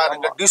அடிக்கும்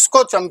பாருங்க.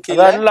 டிஸ்கோ சம்கி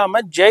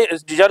இல்லாம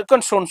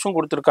ஜெர்கன் ஸ்டோன்ஸும்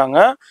கொடுத்திருக்காங்க.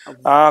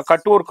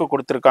 கட் ஒர்க்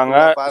கொடுத்திருக்காங்க.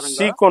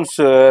 சீக்வென்ஸ்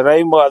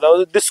ரெயின்போ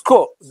அதாவது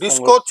டிஸ்கோ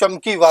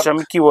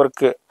சம்கி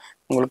ஒர்க்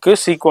உங்களுக்கு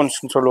சீக்வென்ஸ்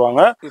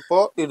சொல்லுவாங்க. இப்போ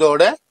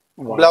இதோட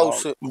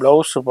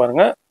பிளவுஸ்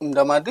பாருங்க இந்த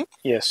மாதிரி.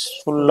 எஸ்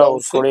ஃபுல்லா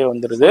ஒர்க்கோட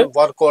வந்துருது.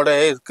 ஒர்க்கோட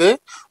இருக்கு.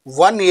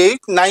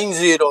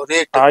 1890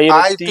 ரேட்.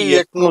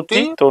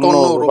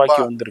 1890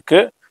 ரூபாய்க்கு வந்திருக்கு.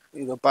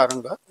 இது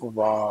பாருங்க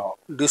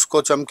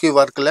டிஸ்கோ சம்கி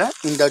ஒர்க்ல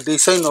இந்த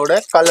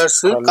டிசைனோட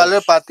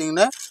கலர்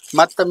பாத்தீங்கன்னா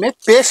மொத்தமே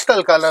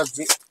பேஸ்டல் கலர்.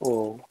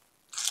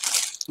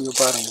 இது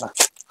பாருங்க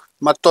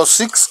மொத்தம்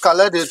 6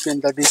 கலர் இருக்கு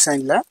இந்த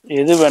டிசைன்ல.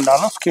 எது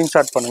வேண்டாலும்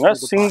ஸ்கிரீன்ஷாட் பண்ணுங்க.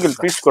 சிங்கிள்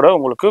பீஸ் கூட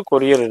உங்களுக்கு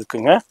கொரியர்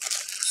இருக்குங்க.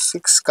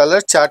 6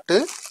 கலர் சார்ட்.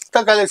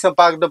 கலெக்ஷன்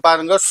பாக்குறது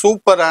பாருங்க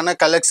சூப்பரான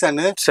கலெக்ஷன்.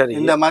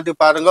 இந்த மாதிரி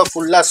பாருங்க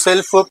ஃபுல்லா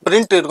செல்ஃப்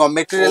பிரிண்ட் இருக்கும்.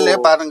 மெட்டீரியல்லே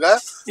பாருங்க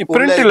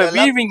பிரிண்ட்ல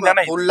வீவிங்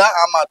தானே ஃபுல்லா.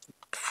 ஆமா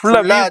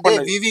ஃபுல்லா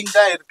வீவிங்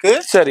தான் இருக்கு.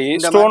 சரி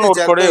ஸ்டோன்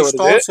ஒர்க்கோட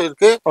வருது.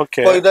 இருக்கு.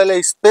 இப்போ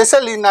இதல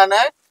ஸ்பெஷல்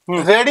என்னன்னா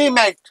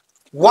ரெடிமேட்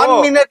 1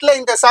 மினிட்ல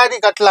இந்த sorry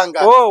கட்டலாங்க.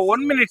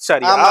 1 minute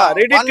sorry.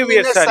 Ready to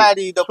wear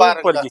sorry. இத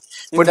பாருங்க.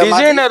 இப்போ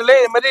டிசைனர்ல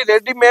இந்த மாதிரி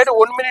ரெடிமேட்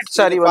 1 மினிட்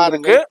சாரி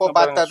வந்திருக்கு. இப்போ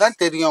பார்த்தா தான்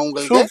தெரியும்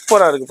உங்களுக்கு.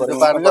 சூப்பரா இருக்கு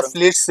பாருங்க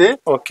ஃப்ளீட்ஸ்.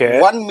 ஓகே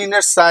 1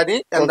 மினிட் சாரி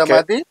அந்த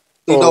மாதிரி.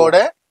 இதோட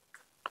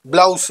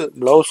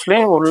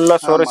பிளவுஸ்லயும் உள்ள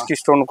சோரஸ்கி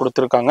ஸ்டோன்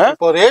கொடுத்திருக்காங்க.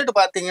 இப்போ ரேட்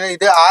பாத்தீங்கன்னா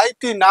இது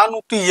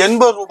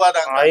 1480 ரூபாய்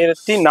தாங்க.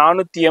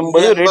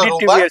 1480 ரெடி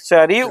டு வியர்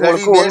சாரி.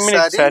 உங்களுக்கு 1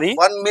 மினிட் சாரி.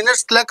 1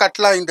 மினிட்ஸ்ல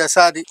கட்டலாம் இந்த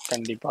சாரி.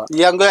 கண்டிப்பா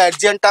எங்க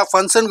அர்ஜென்ட்டா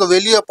ஃபங்க்ஷனுக்கு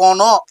வெளிய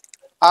போனோம்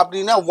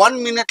அப்படின்னா 1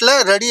 மினிட்ல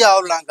ரெடி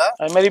ஆகலாங்க.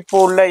 அது மாதிரி இப்போ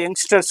உள்ள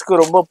யங்ஸ்டர்ஸ்க்கு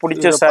ரொம்ப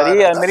பிடிச்ச சாரி.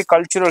 அது மாதிரி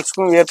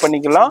கல்ச்சுரல்ஸ்க்கும் வேர்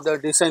பண்ணிக்கலாம். இந்த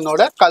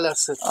டிசைனோட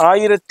கலர்ஸ்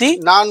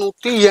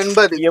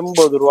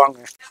 1480 ரூபாங்க.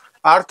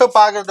 அடுத்து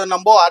பாக்குறது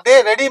நம்ம அதே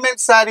ரெடிமேட்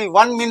சாரி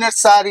 1 மினிட்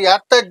சாரி.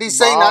 அடுத்த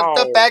டிசைன்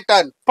அடுத்த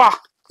பேட்டர்ன்.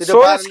 இது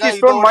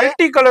பாருங்க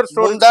மல்டி கலர்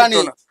ஸ்டோன்.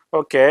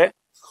 ஓகே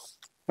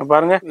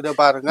பாருங்க இத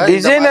பாருங்க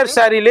டிசைனர்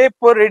சாரிலே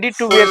இப்போ ரெடி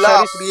டு வேர்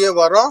சாரீஸ் அப்படியே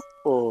வரும்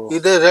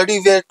இது ready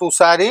where to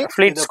sorry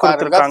blitz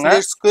கொடுத்திருக்காங்க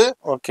ஃபிளிட்ஸ்க்கு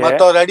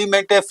மத்த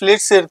ரெடிமேட்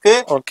ஃபிளிட்ஸ் இருக்கு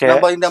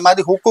நம்ம இந்த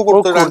மாதிரி ஹுக்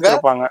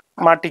கொடுத்திருக்காங்க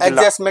மாட்டிக்கலாம்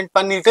அட்ஜஸ்ட்மென்ட்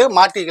பண்ணிட்டு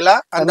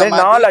மாட்டிக்கலாம் அந்த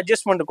நாலு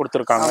அட்ஜஸ்ட்மென்ட்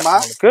கொடுத்திருக்காங்க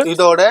உங்களுக்கு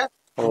இதோட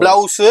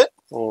பிளவுஸ்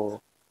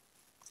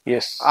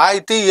எஸ்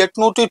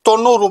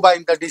 1890 ரூபாய்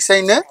இந்த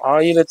டிசைன்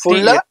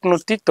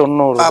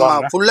 1890 ஆமா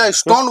ஃபுல்லா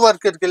ஸ்டோன்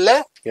வர்க் இருக்குல்ல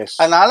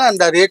அதனால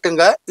அந்த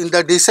ரேட்டுங்க இந்த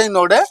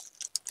டிசைனோட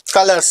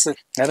கலர்ஸ்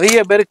நிறைய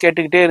பேர்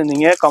கேட்டுக்கிட்டே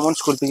இருந்தீங்க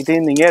கமெண்ட்ஸ் கொடுத்துக்கிட்டே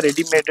இருந்தீங்க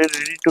readymade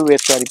ready to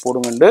where sorry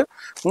போடுங்கன்னு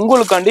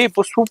உங்களுக்காண்டி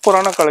இப்போ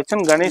சூப்பரான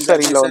கலெக்ஷன் கணேஷ்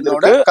சாரில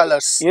வந்து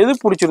கலர்ஸ் எது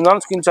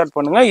பிடிச்சிருந்தாலும் ஸ்கிரீன்ஷாட்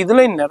பண்ணுங்க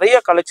இதுல நிறைய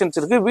கலெக்ஷன்ஸ்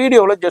இருக்கு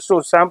வீடியோல ஜஸ்ட்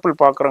ஒரு சாம்பிள்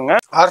பாக்குறோங்க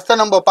அடுத்து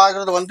நம்ம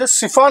பாக்குறது வந்து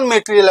சிஃபான்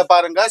மெட்டீரியல்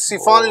பாருங்க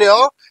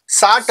சிஃபான்லயும்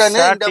சாட்டன்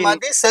இந்த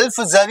மாதிரி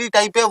செல்ஃப் ஜரி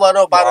டைப்பே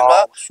வரும் பாருங்க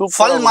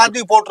ஃபல்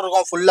மாதிரி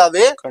போட்டுருக்கோம்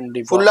ஃபுல்லாவே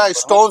ஃபுல்லா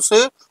ஸ்டோன்ஸ்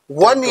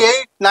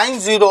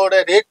 1890 ஓட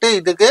ரேட்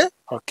இதுக்கு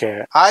ஓகே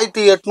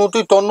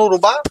 1890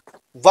 ரூபாய்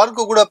வர்க்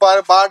கூட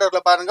பார்டர்ல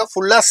பாருங்க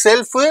ஃபுல்லா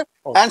செல்ஃப்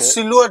அண்ட்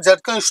சில்வர்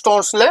ஜர்க்கன்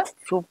ஸ்டோன்ஸ்ல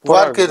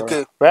வர்க் இருக்கு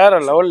வேற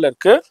லெவல்ல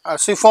இருக்கு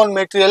சிஃபான்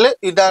மெட்டீரியல்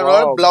இதோட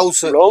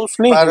பிளவுஸ்ல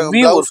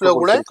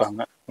கூட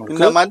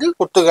இந்த மாதிரி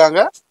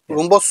கொடுத்துருக்காங்க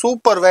ரொம்ப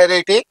சூப்பர்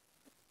வெரைட்டி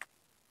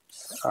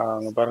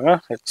பாருங்க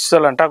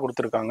எக்ஸலண்டா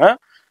கொடுத்துருக்காங்க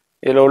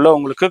இதுல உள்ள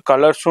உங்களுக்கு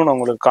கலர்ஸும் நான்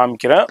உங்களுக்கு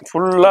காமிக்கிறேன்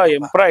ஃபுல்லா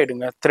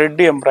எம்ப்ராய்டுங்க த்ரெட்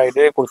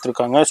எம்ப்ராய்டரி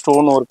கொடுத்துருக்காங்க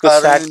ஸ்டோன் ஒர்க்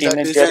சாட்டின்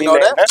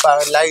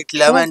லைட்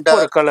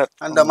லெவெண்டர் கலர்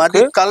அந்த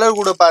மாதிரி கலர்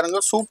கூட பாருங்க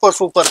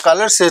சூப்பர்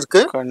கலர்ஸ்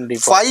இருக்கு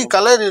கண்டிப்பா 5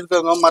 கலர்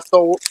இருக்குங்க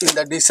மொத்தம்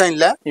இந்த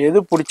டிசைன்ல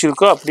எது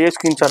பிடிச்சிருக்கோ அப்படியே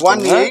ஸ்கிரீன்ஷாட்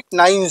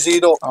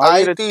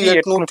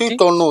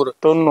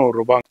 1890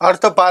 ரூபாய்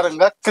அடுத்து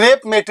பாருங்க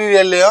கிரேப்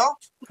மெட்டீரியல்லயும்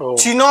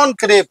சினோன்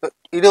கிரேப்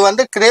இது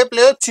வந்து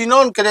கிரேப்லயோ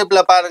சினோன் கிரேப்ல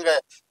பாருங்க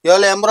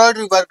எவ்வளவு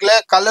எம்ப்ராய்டரி ஒர்க்ல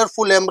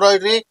colourful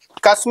embroidery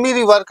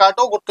Kashmiri work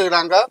auto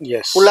கொடுத்துருக்காங்க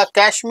ஃபுல்லா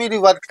காஷ்மீரி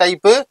ஒர்க்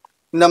டைப்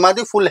இந்த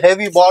மாதிரி ஃபுல்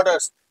ஹெவி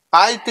பார்டர்ஸ்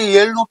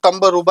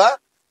 1750 ரூபாய்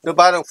இது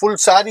பாருங்க ஃபுல்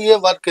சாரியே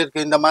ஒர்க்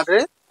இருக்கு இந்த மாதிரி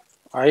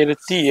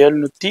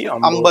 1750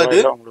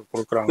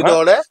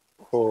 இதோட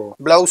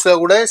பிளவுஸ்ல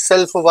கூட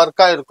செல்ஃப்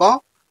ஒர்க்கா இருக்கும்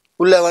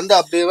உள்ள வந்து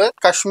அப்படியே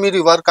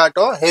காஷ்மீரி ஒர்க்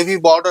ஆட்டோ ஹெவி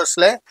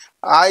பார்டர்ஸ்ல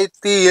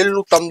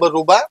 1750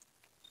 ரூபாய்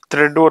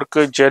த்ரெட் ஒர்க்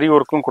ஜெரி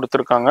ஒர்க்கும்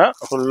கொடுத்திருக்காங்க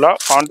ஃபுல்லா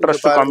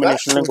கான்ட்ராஸ்ட்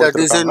காம்பினேஷன்ல இந்த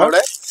டிசைனோட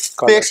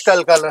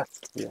பேஸ்டல் கலர்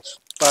எஸ்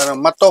பாருங்க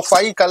மொத்தம்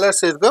 5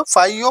 கலர்ஸ் இருக்கு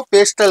 5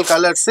 பேஸ்டல்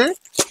கலர்ஸ்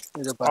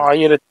இது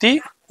பாருங்க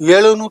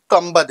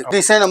 1750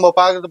 டிசைன் நம்ம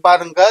பாக்குறது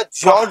பாருங்க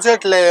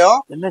ஜார்ஜெட்லயும்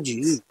என்னஜி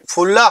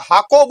ஃபுல்லா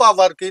ஹாகோபா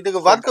வர்க்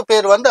இதுக்கு வர்க்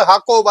பேர் வந்து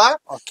ஹாகோபா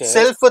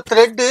செல்ஃப்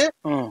த்ரெட்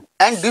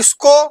அண்ட்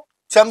டிஸ்கோ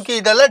சம்கி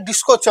இதெல்லாம்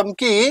டிஸ்கோ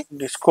சம்கி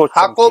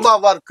ஹாகோபா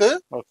வர்க்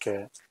ஓகே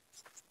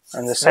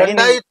அந்த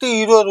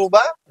 2020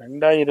 ரூபாய்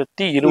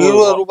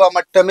 2020 ரூபாய்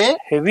மட்டுமே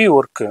ஹெவி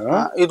ஒர்க்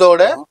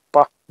இதோட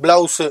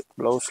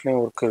பிளவுஸ்லயும்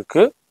ஒர்க்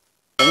இருக்கு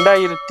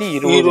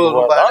 2020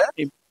 ரூபாய்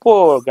இப்போ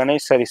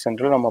கணேஷ் சாரி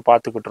சென்டர்ல நம்ம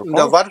பாத்துக்கிட்டு இருக்கோம்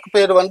இந்த வர்க்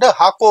பேர் வந்து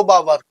ஹாகோபா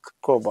ஒர்க்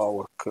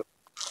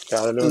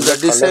இந்த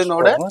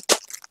டிசைனோட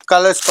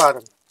கலர்ஸ்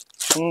பாருங்க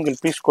சிங்கிள்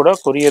பீஸ் கூட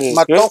கொரியர் இருக்கு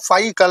மொத்தம்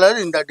 5 கலர்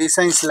இந்த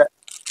டிசைன்ஸ்ல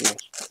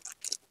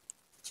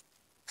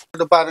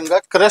இது பாருங்க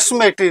கிரஷ்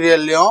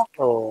மெட்டீரியல்லயும்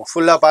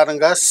ஃபுல்லா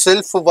பாருங்க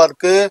செல்ஃப்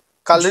ஒர்க்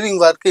கலரிங்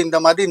ஒர்க் இந்த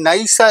மாதிரி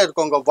நைஸா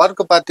இருக்குங்க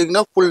ஒர்க்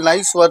பாத்தீங்கன்னா ஃபுல்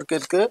நைஸ் ஒர்க்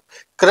இருக்கு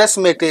கிரஷ்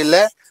மெட்டீரியல்ல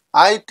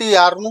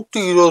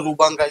 1620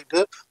 ரூபாங்க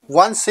இது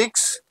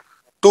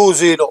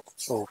 1620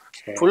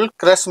 ஃபுல்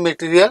கிரஷ்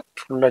மெட்டீரியல்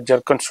ஃபுல்லா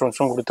ஜர்க்கன்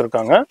ஸ்டோன்ஸும்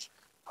கொடுத்துருக்காங்க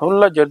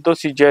ஃபுல்லா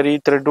ஜர்தோசி ஜெரி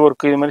த்ரெட்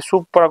ஒர்க் இது மாதிரி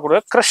சூப்பரா கூட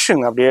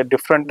கிரஷிங் அப்படியே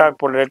டிஃப்ரெண்டா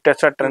இப்போ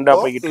லேட்டஸ்டா ட்ரெண்டா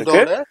போயிட்டு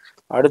இருக்கு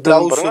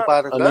அடுத்து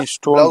பாருங்க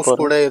ஸ்டோன்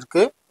கூட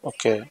இருக்கு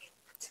ஓகே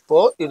இப்போ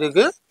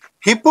இதுக்கு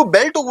ஹிப்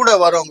பெல்ட் கூட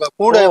வருங்க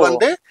கூட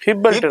வந்து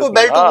ஹிப் பெல்ட்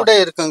கூட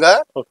இருக்குங்க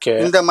ஓகே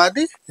இந்த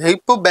மாதிரி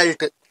ஹிப்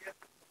பெல்ட்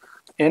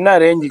என்ன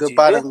ரேஞ்ச் இது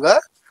பாருங்க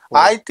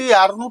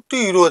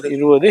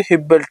 1620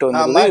 ஹிப் பெல்ட்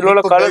வந்து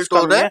இதோட கலர்ஸ்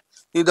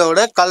இதோட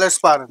கலர்ஸ்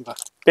பாருங்க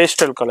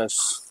பேஸ்டல்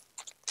கலர்ஸ்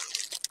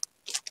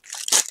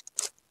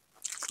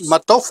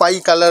மொத்தம்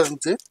 5 கலர்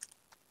இருந்துச்சு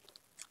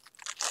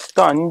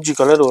 5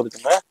 கலர்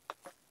வருதுங்க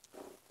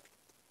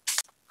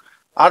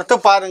அடுத்து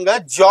பாருங்க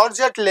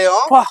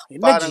ஜார்ஜெட்லயும்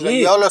பாருங்க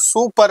எவ்வளவு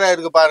சூப்பரா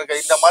இருக்கு பாருங்க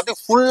இந்த மாதிரி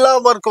ஃபுல்லா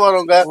ஒர்க்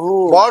வருங்க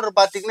பார்டர்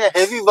பாத்தீங்கன்னா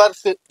ஹெவி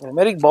ஒர்க் இந்த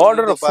மாதிரி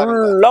பார்டர்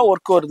ஃபுல்லா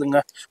ஒர்க் வருதுங்க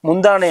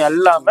முந்தானை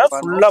எல்லாமே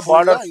ஃபுல்லா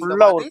பார்டர்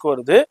ஃபுல்லா ஒர்க்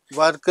வருது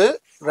ஒர்க்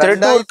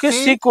த்ரெட் ஒர்க்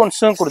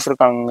சீக்வென்ஸும்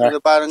கொடுத்திருக்காங்க இது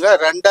பாருங்க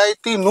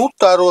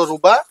 2160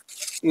 ரூபாய்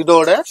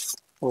இதோட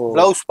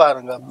பிளவுஸ்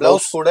பாருங்க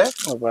பிளவுஸ் கூட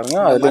பாருங்க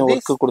அதுல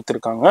ஒர்க்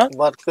கொடுத்திருக்காங்க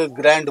ஒர்க்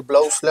கிராண்ட்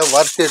பிளவுஸ்ல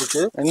ஒர்க்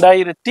இருக்கு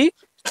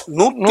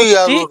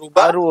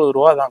 2160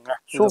 ரூபா தாங்க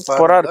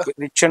சூப்பரா இருக்கு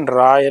ரிச் அண்ட்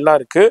ராயலா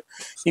இருக்கு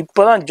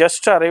இப்பதான்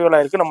ஜஸ்ட் அரைவல்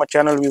ஆயிருக்கு நம்ம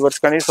சேனல்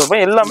வியூவர்ஸ் கனி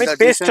சொல்றேன் எல்லாமே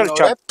பேஸ்டல்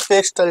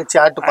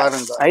சார்ட்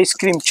பாருங்க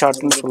ஐஸ்கிரீம்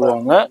சார்ட்னு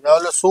சொல்லுவாங்க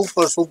எவ்வளவு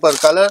சூப்பர்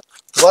கலர்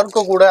ஒர்க்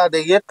கூட அதை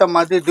ஏத்த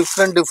மாதிரி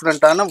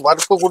டிஃப்ரெண்டான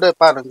ஒர்க் கூட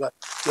பாருங்க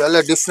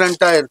எவ்வளவு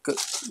டிஃப்ரெண்டா இருக்கு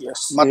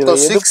மொத்தம்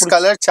 6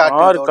 கலர் சார்ட்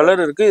 6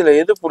 கலர் இருக்கு இதுல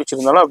எது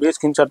பிடிச்சிருந்தாலும் அப்படியே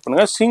ஸ்கிரீன்ஷாட்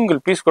பண்ணுங்க சிங்கிள்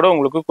பீஸ் கூட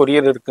உங்களுக்கு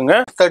கொரியர் இருக்குங்க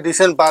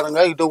டிசைன் பாருங்க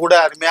இது கூட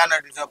அருமையான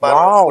டிசைன்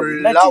பாருங்க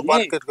ஃபுல்லா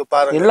ஒர்க் இருக்கு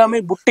பாருங்க எல்லாமே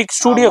புட்டிக்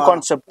ஸ்டுடியோ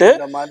கான்செப்ட்.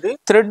 இந்த மாதிரி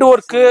thread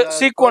work,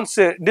 sequence,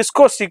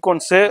 disco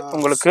sequence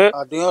உங்களுக்கு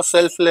அதையும்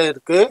செல்ஃப்ல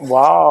இருக்கு.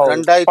 வாவ்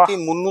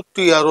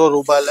 2360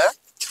 ரூபாயில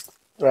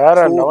வேற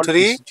லெவல்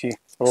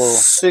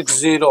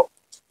 2360.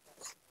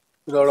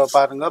 இதோட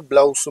பாருங்க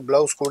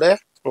பிளவுஸ் கூட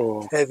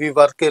ஹெவி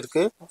ஒர்க்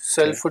இருக்கு.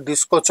 Self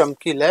disco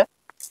சம்கில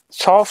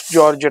soft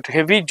georgette,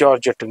 heavy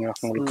ஜார்ஜெட்டுங்க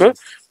உங்களுக்கு.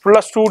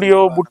 ஃபுல்லா ஸ்டுடியோ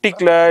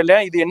புட்டிக்ல இல்ல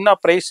இது என்ன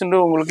பிரைஸ்ன்னு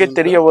உங்களுக்கே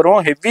தெரிய வரும்.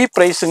 ஹெவி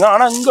பிரைஸுங்க.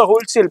 ஆனா இங்க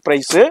ஹோல்சேல்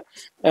பிரைஸ்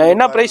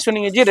என்ன பிரைஸ்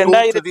சொன்னீங்க ஜி?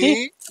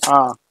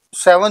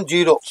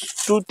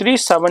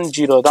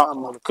 2370 தான்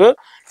உங்களுக்கு.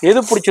 எது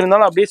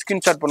பிடிச்சிருந்தாலும் அப்படியே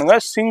ஸ்கிரீன்ஷாட் பண்ணுங்க.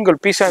 சிங்கிள்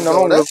பீஸா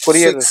இருந்தாலும் உங்களுக்கு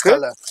கொரியர் இருக்கு.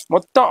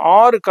 மொத்தம்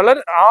 6 கலர்,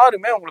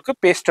 6மே உங்களுக்கு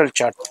பேஸ்டல்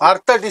சார்ட்.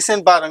 அடுத்த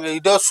டிசைன் பாருங்க.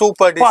 இதோ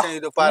சூப்பர் டிசைன்.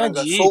 இது பாருங்க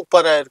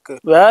சூப்பரா இருக்கு.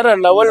 வேற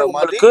லெவல்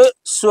உங்களுக்கு.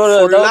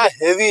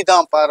 ஹெவி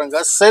தான் பாருங்க.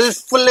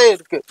 செல்ஃப்ல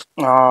இருக்கு.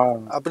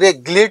 அப்படியே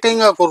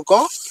கிளிட்டிங்கா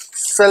கொடுக்கும்.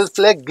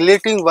 செல்ஃப்ல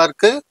கிளிட்டிங்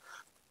ஒர்க்.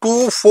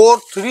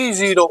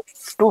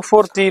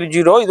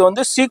 2430. இது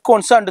வந்து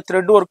sequence and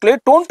thread ஒர்க்லயே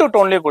tone to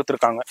டோன்லயே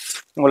கொடுத்துருக்காங்க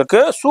உங்களுக்கு.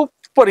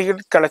 சூப்பர்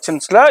ஹிட்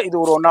கலெக்ஷன்ஸ்ல இது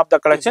ஒரு ஒன் ஆஃப் த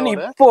கலெக்ஷன்.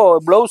 இப்போ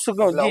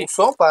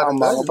பிளவுஸுக்கும்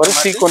பாருங்க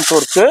சீக்வென்ஸ்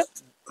ஒர்க்.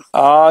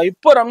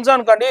 இப்போ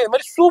ரம்ஜானுக்காண்டி இது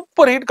மாதிரி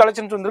சூப்பர் ஹிட்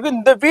கலெக்ஷன்ஸ் வந்திருக்கு.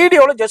 இந்த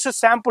வீடியோல ஜஸ்ட்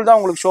சாம்பிள் தான்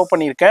உங்களுக்கு ஷோ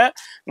பண்ணியிருக்கேன்.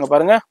 இங்க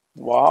பாருங்க.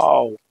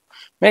 வாவ்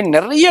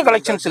நிறைய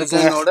கலெக்ஷன்ஸ்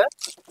இருக்குங்க.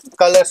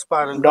 கலர்ஸ்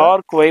பாருங்க.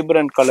 Dark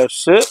vibrant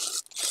colours.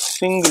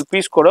 Single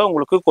piece கூட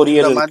உங்களுக்கு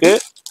கொரியர் இருக்கு.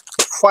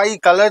 5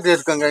 கலர்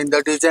இருக்குங்க இந்த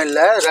டிசைன்ல.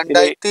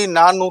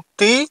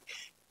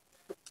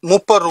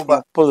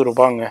 2430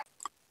 ரூபாங்க.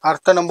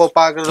 அடுத்த நம்ம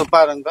பாக்குறது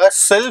பாருங்க.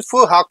 Self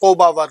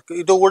ஹாக்கோபா work.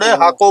 இது கூட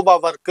ஹாக்கோபா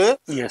ஒர்க்.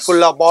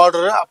 ஃபுல்லா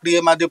பார்டர் அப்படியே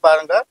மாதிரி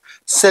பாருங்க.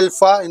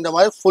 செல்ஃபா இந்த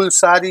மாதிரி ஃபுல்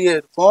சாரியே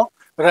இருக்கும்.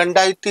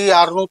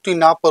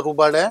 2640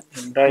 ரூபாயில.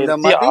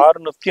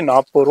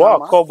 2640 ரூபா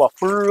அக்கோபா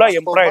ஃபுல்லா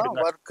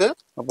எம்ப்ராய்டரி ஒர்க்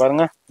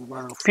பாருங்க.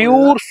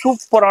 பியூர்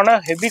சூப்பரான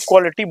ஹெவி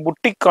குவாலிட்டி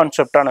புட்டிக்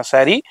கான்செப்டான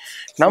சாரி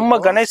நம்ம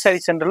கணேஷ் சாரி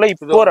சென்டர்ல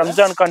இப்போ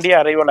ரம்ஜான் காண்டி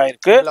அரைவல்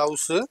ஆயிருக்கு.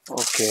 பிளவுஸ்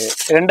ஓகே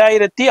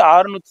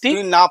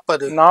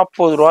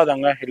 2640 ரூபா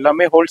தாங்க.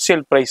 எல்லாமே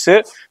ஹோல்சேல் பிரைஸ்.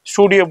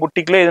 ஸ்டுடியோ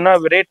புட்டிக்ல எதுனா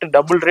ரேட்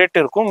டபுள் ரேட்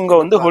இருக்கும். இங்க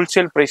வந்து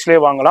ஹோல்சேல் பிரைஸ்லயே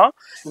வாங்கலாம்.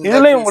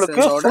 இதுல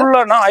உங்களுக்கு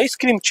ஃபுல்லானா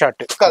ஐஸ்கிரீம்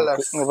சாட்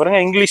இங்க பாருங்க.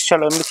 இங்கிலீஷ்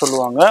சாட்னு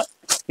சொல்லுவாங்க.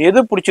 எது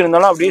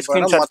பிடிச்சிருந்தாலும் அப்படியே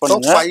ஸ்கிரீன்ஷாட்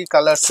பண்ணுங்க. 5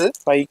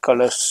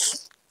 கலர்ஸ்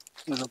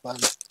இது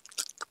பாருங்க.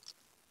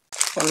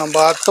 நம்ம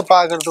அடுத்து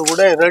பாக்குறது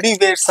கூட ready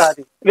where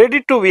sorry. Ready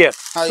to wear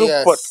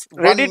super.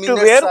 Ready to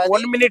wear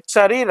 1 minute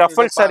sorry,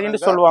 raffle சாரின்னு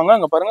சொல்லுவாங்க.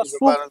 அங்க பாருங்க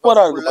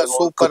சூப்பரா இருக்கு.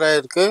 சூப்பரா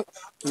இருக்கு.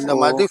 இந்த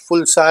மாதிரி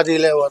ஃபுல்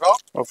சாரில வரும்.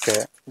 ஓகே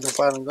இது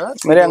பாருங்க.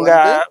 மாதிரி அங்க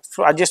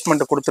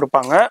அட்ஜஸ்ட்மென்ட்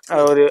கொடுத்திருப்பாங்க.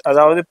 ஒரு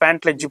அதாவது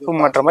பேண்ட்ல ஜிப்பு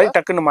மாட்டற மாதிரி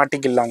டக்குன்னு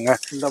மாட்டிக்கலாங்க.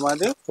 இந்த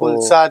மாதிரி ஃபுல்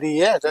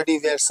சாரியே ரெடி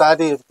வேர்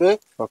சாரி இருக்கு.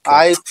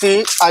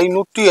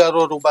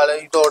 1560 ரூபாயில.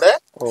 இதோட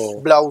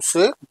பிளவுஸ்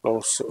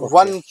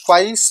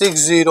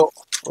 1560.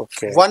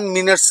 Okay 1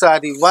 minute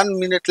sorry. 1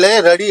 மினிட்ல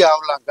ரெடி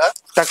ஆகலாங்க.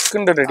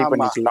 டக்குன்னு ரெடி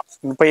பண்ணிக்கலாம்.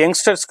 இப்போ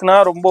யங்ஸ்டர்ஸ்க்குனா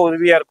ரொம்ப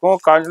உதவியா இருக்கும்.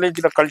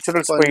 காலேஜ்ல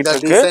கல்ச்சுரல்ஸ் போயிட்டு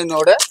இருக்கு.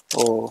 டிசைனோட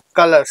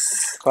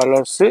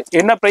கலர்ஸ்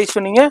என்ன பிரைஸ்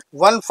சொன்னீங்க?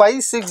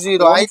 1560.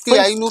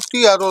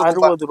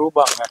 1560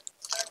 ரூபாங்க.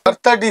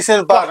 அடுத்த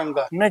டிசைன் பாருங்க.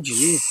 என்னஜி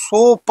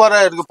சூப்பரா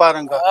இருக்கு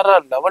பாருங்க. வேற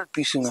லெவல்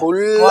பீஸ்ங்க.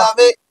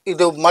 ஃபுல்லாவே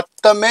இது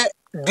மொத்தமே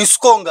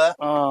டிஸ்கோங்க.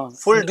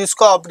 Full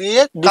disco.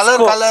 அப்படியே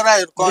கலர் கலரா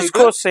இருக்கும்.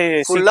 டிஸ்கோ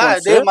ஃபுல்லா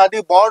அதே மாதிரி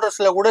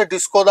பார்டர்ஸ்ல கூட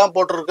டிஸ்கோ தான்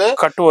போட்டுருக்கு.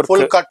 Cut work,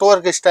 full cut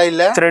work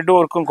ஸ்டைல்ல த்ரெட்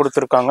வர்க்கும்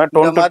கொடுத்திருக்காங்க.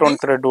 Tone to tone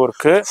thread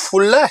work.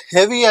 ஃபுல்லா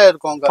ஹெவியா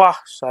இருக்குங்க.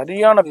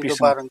 சரியான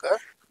பீஸ் பாருங்க.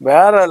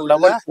 வேற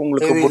லெவல்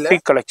உங்களுக்கு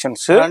புட்டிக்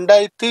கலெக்ஷன்ஸ்.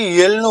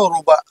 2700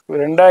 ரூபாய்.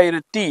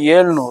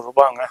 2700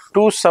 ரூபாங்க.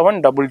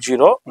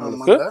 2700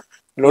 உங்களுக்கு.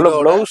 இதோட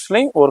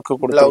பிளவுஸ்லயும் வர்க்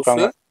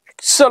கொடுத்திருக்காங்க.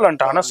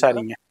 எக்ஸலண்டான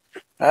சாரிங்க.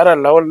 வேற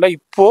லெவல்ல.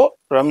 இப்போ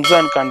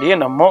ரம்ஜான் காண்டியே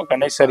நம்ம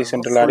கணேஷ் சாரி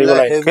சென்டர்ல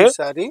அரைவல் ஆயிருக்கு.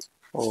 சாரி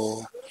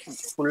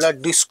ஃபுல்லா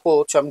டிஸ்கோ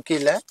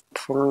சம்கில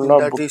ஃபுல்லா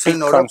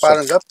டிசைனோட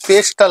பாருங்க.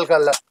 பேஸ்டல்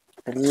கலர்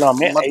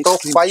எல்லாமே மொத்தம்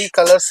 5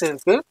 கலர்ஸ்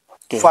இருக்கு.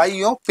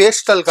 5ம்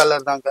பேஸ்டல்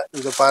கலர் தாங்க.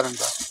 இது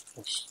பாருங்க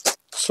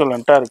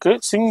எக்ஸலண்டா இருக்கு.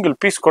 சிங்கிள்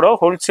பீஸ் கூட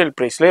ஹோல்சேல்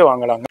பிரைஸ்லயே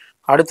வாங்கலாங்க.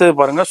 அடுத்தது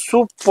பாருங்க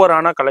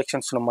சூப்பரான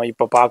கலெக்ஷன்ஸ் நம்ம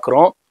இப்ப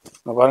பாக்குறோம்.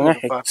 பாருங்க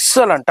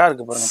எக்ஸலண்டா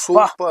இருக்கு பாருங்க.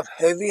 சூப்பர்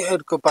ஹெவியா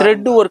இருக்கு.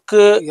 Thread work,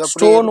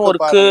 stone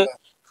work,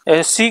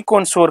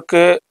 sequence work,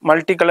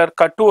 multi colour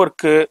cut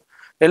work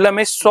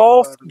எல்லாமே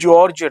சாஃப்ட்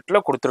ஜார்ஜெட்ல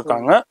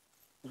கொடுத்திருக்காங்க.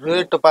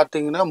 ரேட்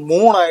பாத்தீங்கன்னா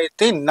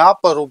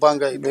 3040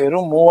 ரூபாங்க.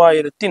 வெறும்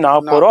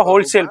 3040 ரூபா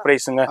ஹோல்சேல்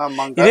பிரைஸ்ங்க.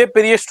 இதே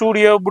பெரிய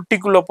ஸ்டுடியோ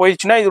புட்டிக்குள்ள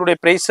போயிடுச்சுன்னா இதோட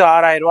பிரைஸ்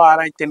 6000 ரூபா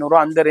 6500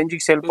 ரூபா அந்த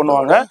ரேஞ்சுக்கு சேல்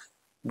பண்ணுவாங்க.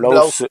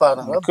 பிளவுஸ்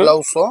பாருங்க.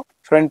 பிளவுஸும்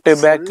front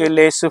back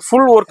lace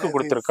full work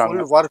கொடுத்திருக்காங்க.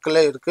 ஃபுல் ஒர்க்ல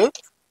இருக்கு.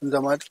 இந்த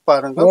மாதிரி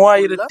பாருங்க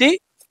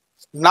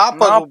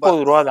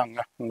 3040 ரூபா தாங்க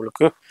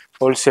உங்களுக்கு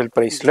ஹோல்சேல்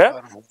பிரைஸ்ல.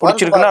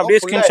 பிடிச்சிருக்குன்னா அப்படியே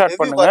ஸ்கிரீன்ஷாட்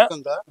பண்ணுங்க.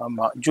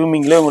 ஆமா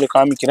ஜூமிங்ல உங்களுக்கு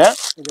காமிக்கிறேன்.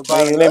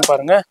 இதுலயும்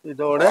பாருங்க.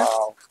 இதோட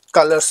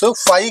கலர்ஸ்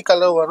 5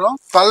 கலர் வரும்.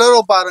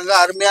 கலரும் பாருங்க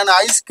அருமையான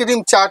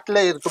ஐஸ்கிரீம் சாட்ல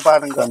இருக்கு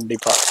பாருங்க.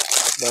 கண்டிப்பா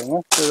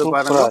இது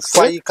பாருங்க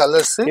 5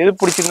 கலர்ஸ். எது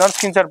பிடிச்சிருந்தா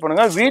ஸ்கிரீன்ஷாட்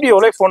பண்ணுங்க.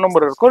 வீடியோல ஃபோன்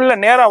நம்பர் இருக்கும், இல்ல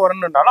நேரா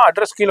வரணும்னாலும்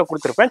அட்ரஸ் கீழே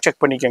கொடுத்துருப்பேன்,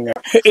 செக் பண்ணிக்கோங்க.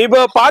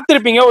 இப்போ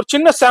பாத்திருப்பீங்க ஒரு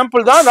சின்ன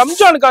சாம்பிள் தான்,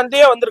 ரம்ஜானுக்கு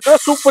அந்தே வந்திருக்கிற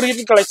சூப்பர்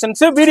ஹிட்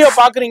கலெக்ஷன்ஸ். வீடியோ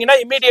பாக்குறீங்கன்னா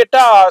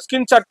இமீடியட்டா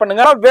ஸ்கிரீன்ஷாட்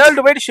பண்ணுங்க.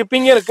 வேர்ல்டு வைட்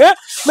ஷிப்பிங் இருக்கு.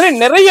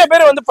 நிறைய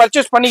பேர் வந்து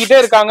பர்ச்சேஸ் பண்ணிக்கிட்டே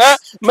இருக்காங்க.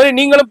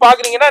 நீங்களும்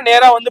பாக்குறீங்கன்னா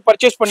நேரா வந்து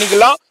பர்ச்சேஸ்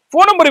பண்ணிக்கலாம்.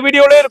 ஃபோன் நம்பர்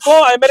வீடியோல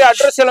இருக்கும், அது மாதிரி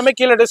அட்ரஸ் எல்லாமே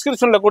கீழே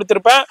டிஸ்கிரிப்ஷன்ல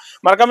கொடுத்துருப்பேன்,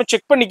 மறக்காம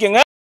செக்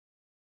பண்ணிக்கோங்க.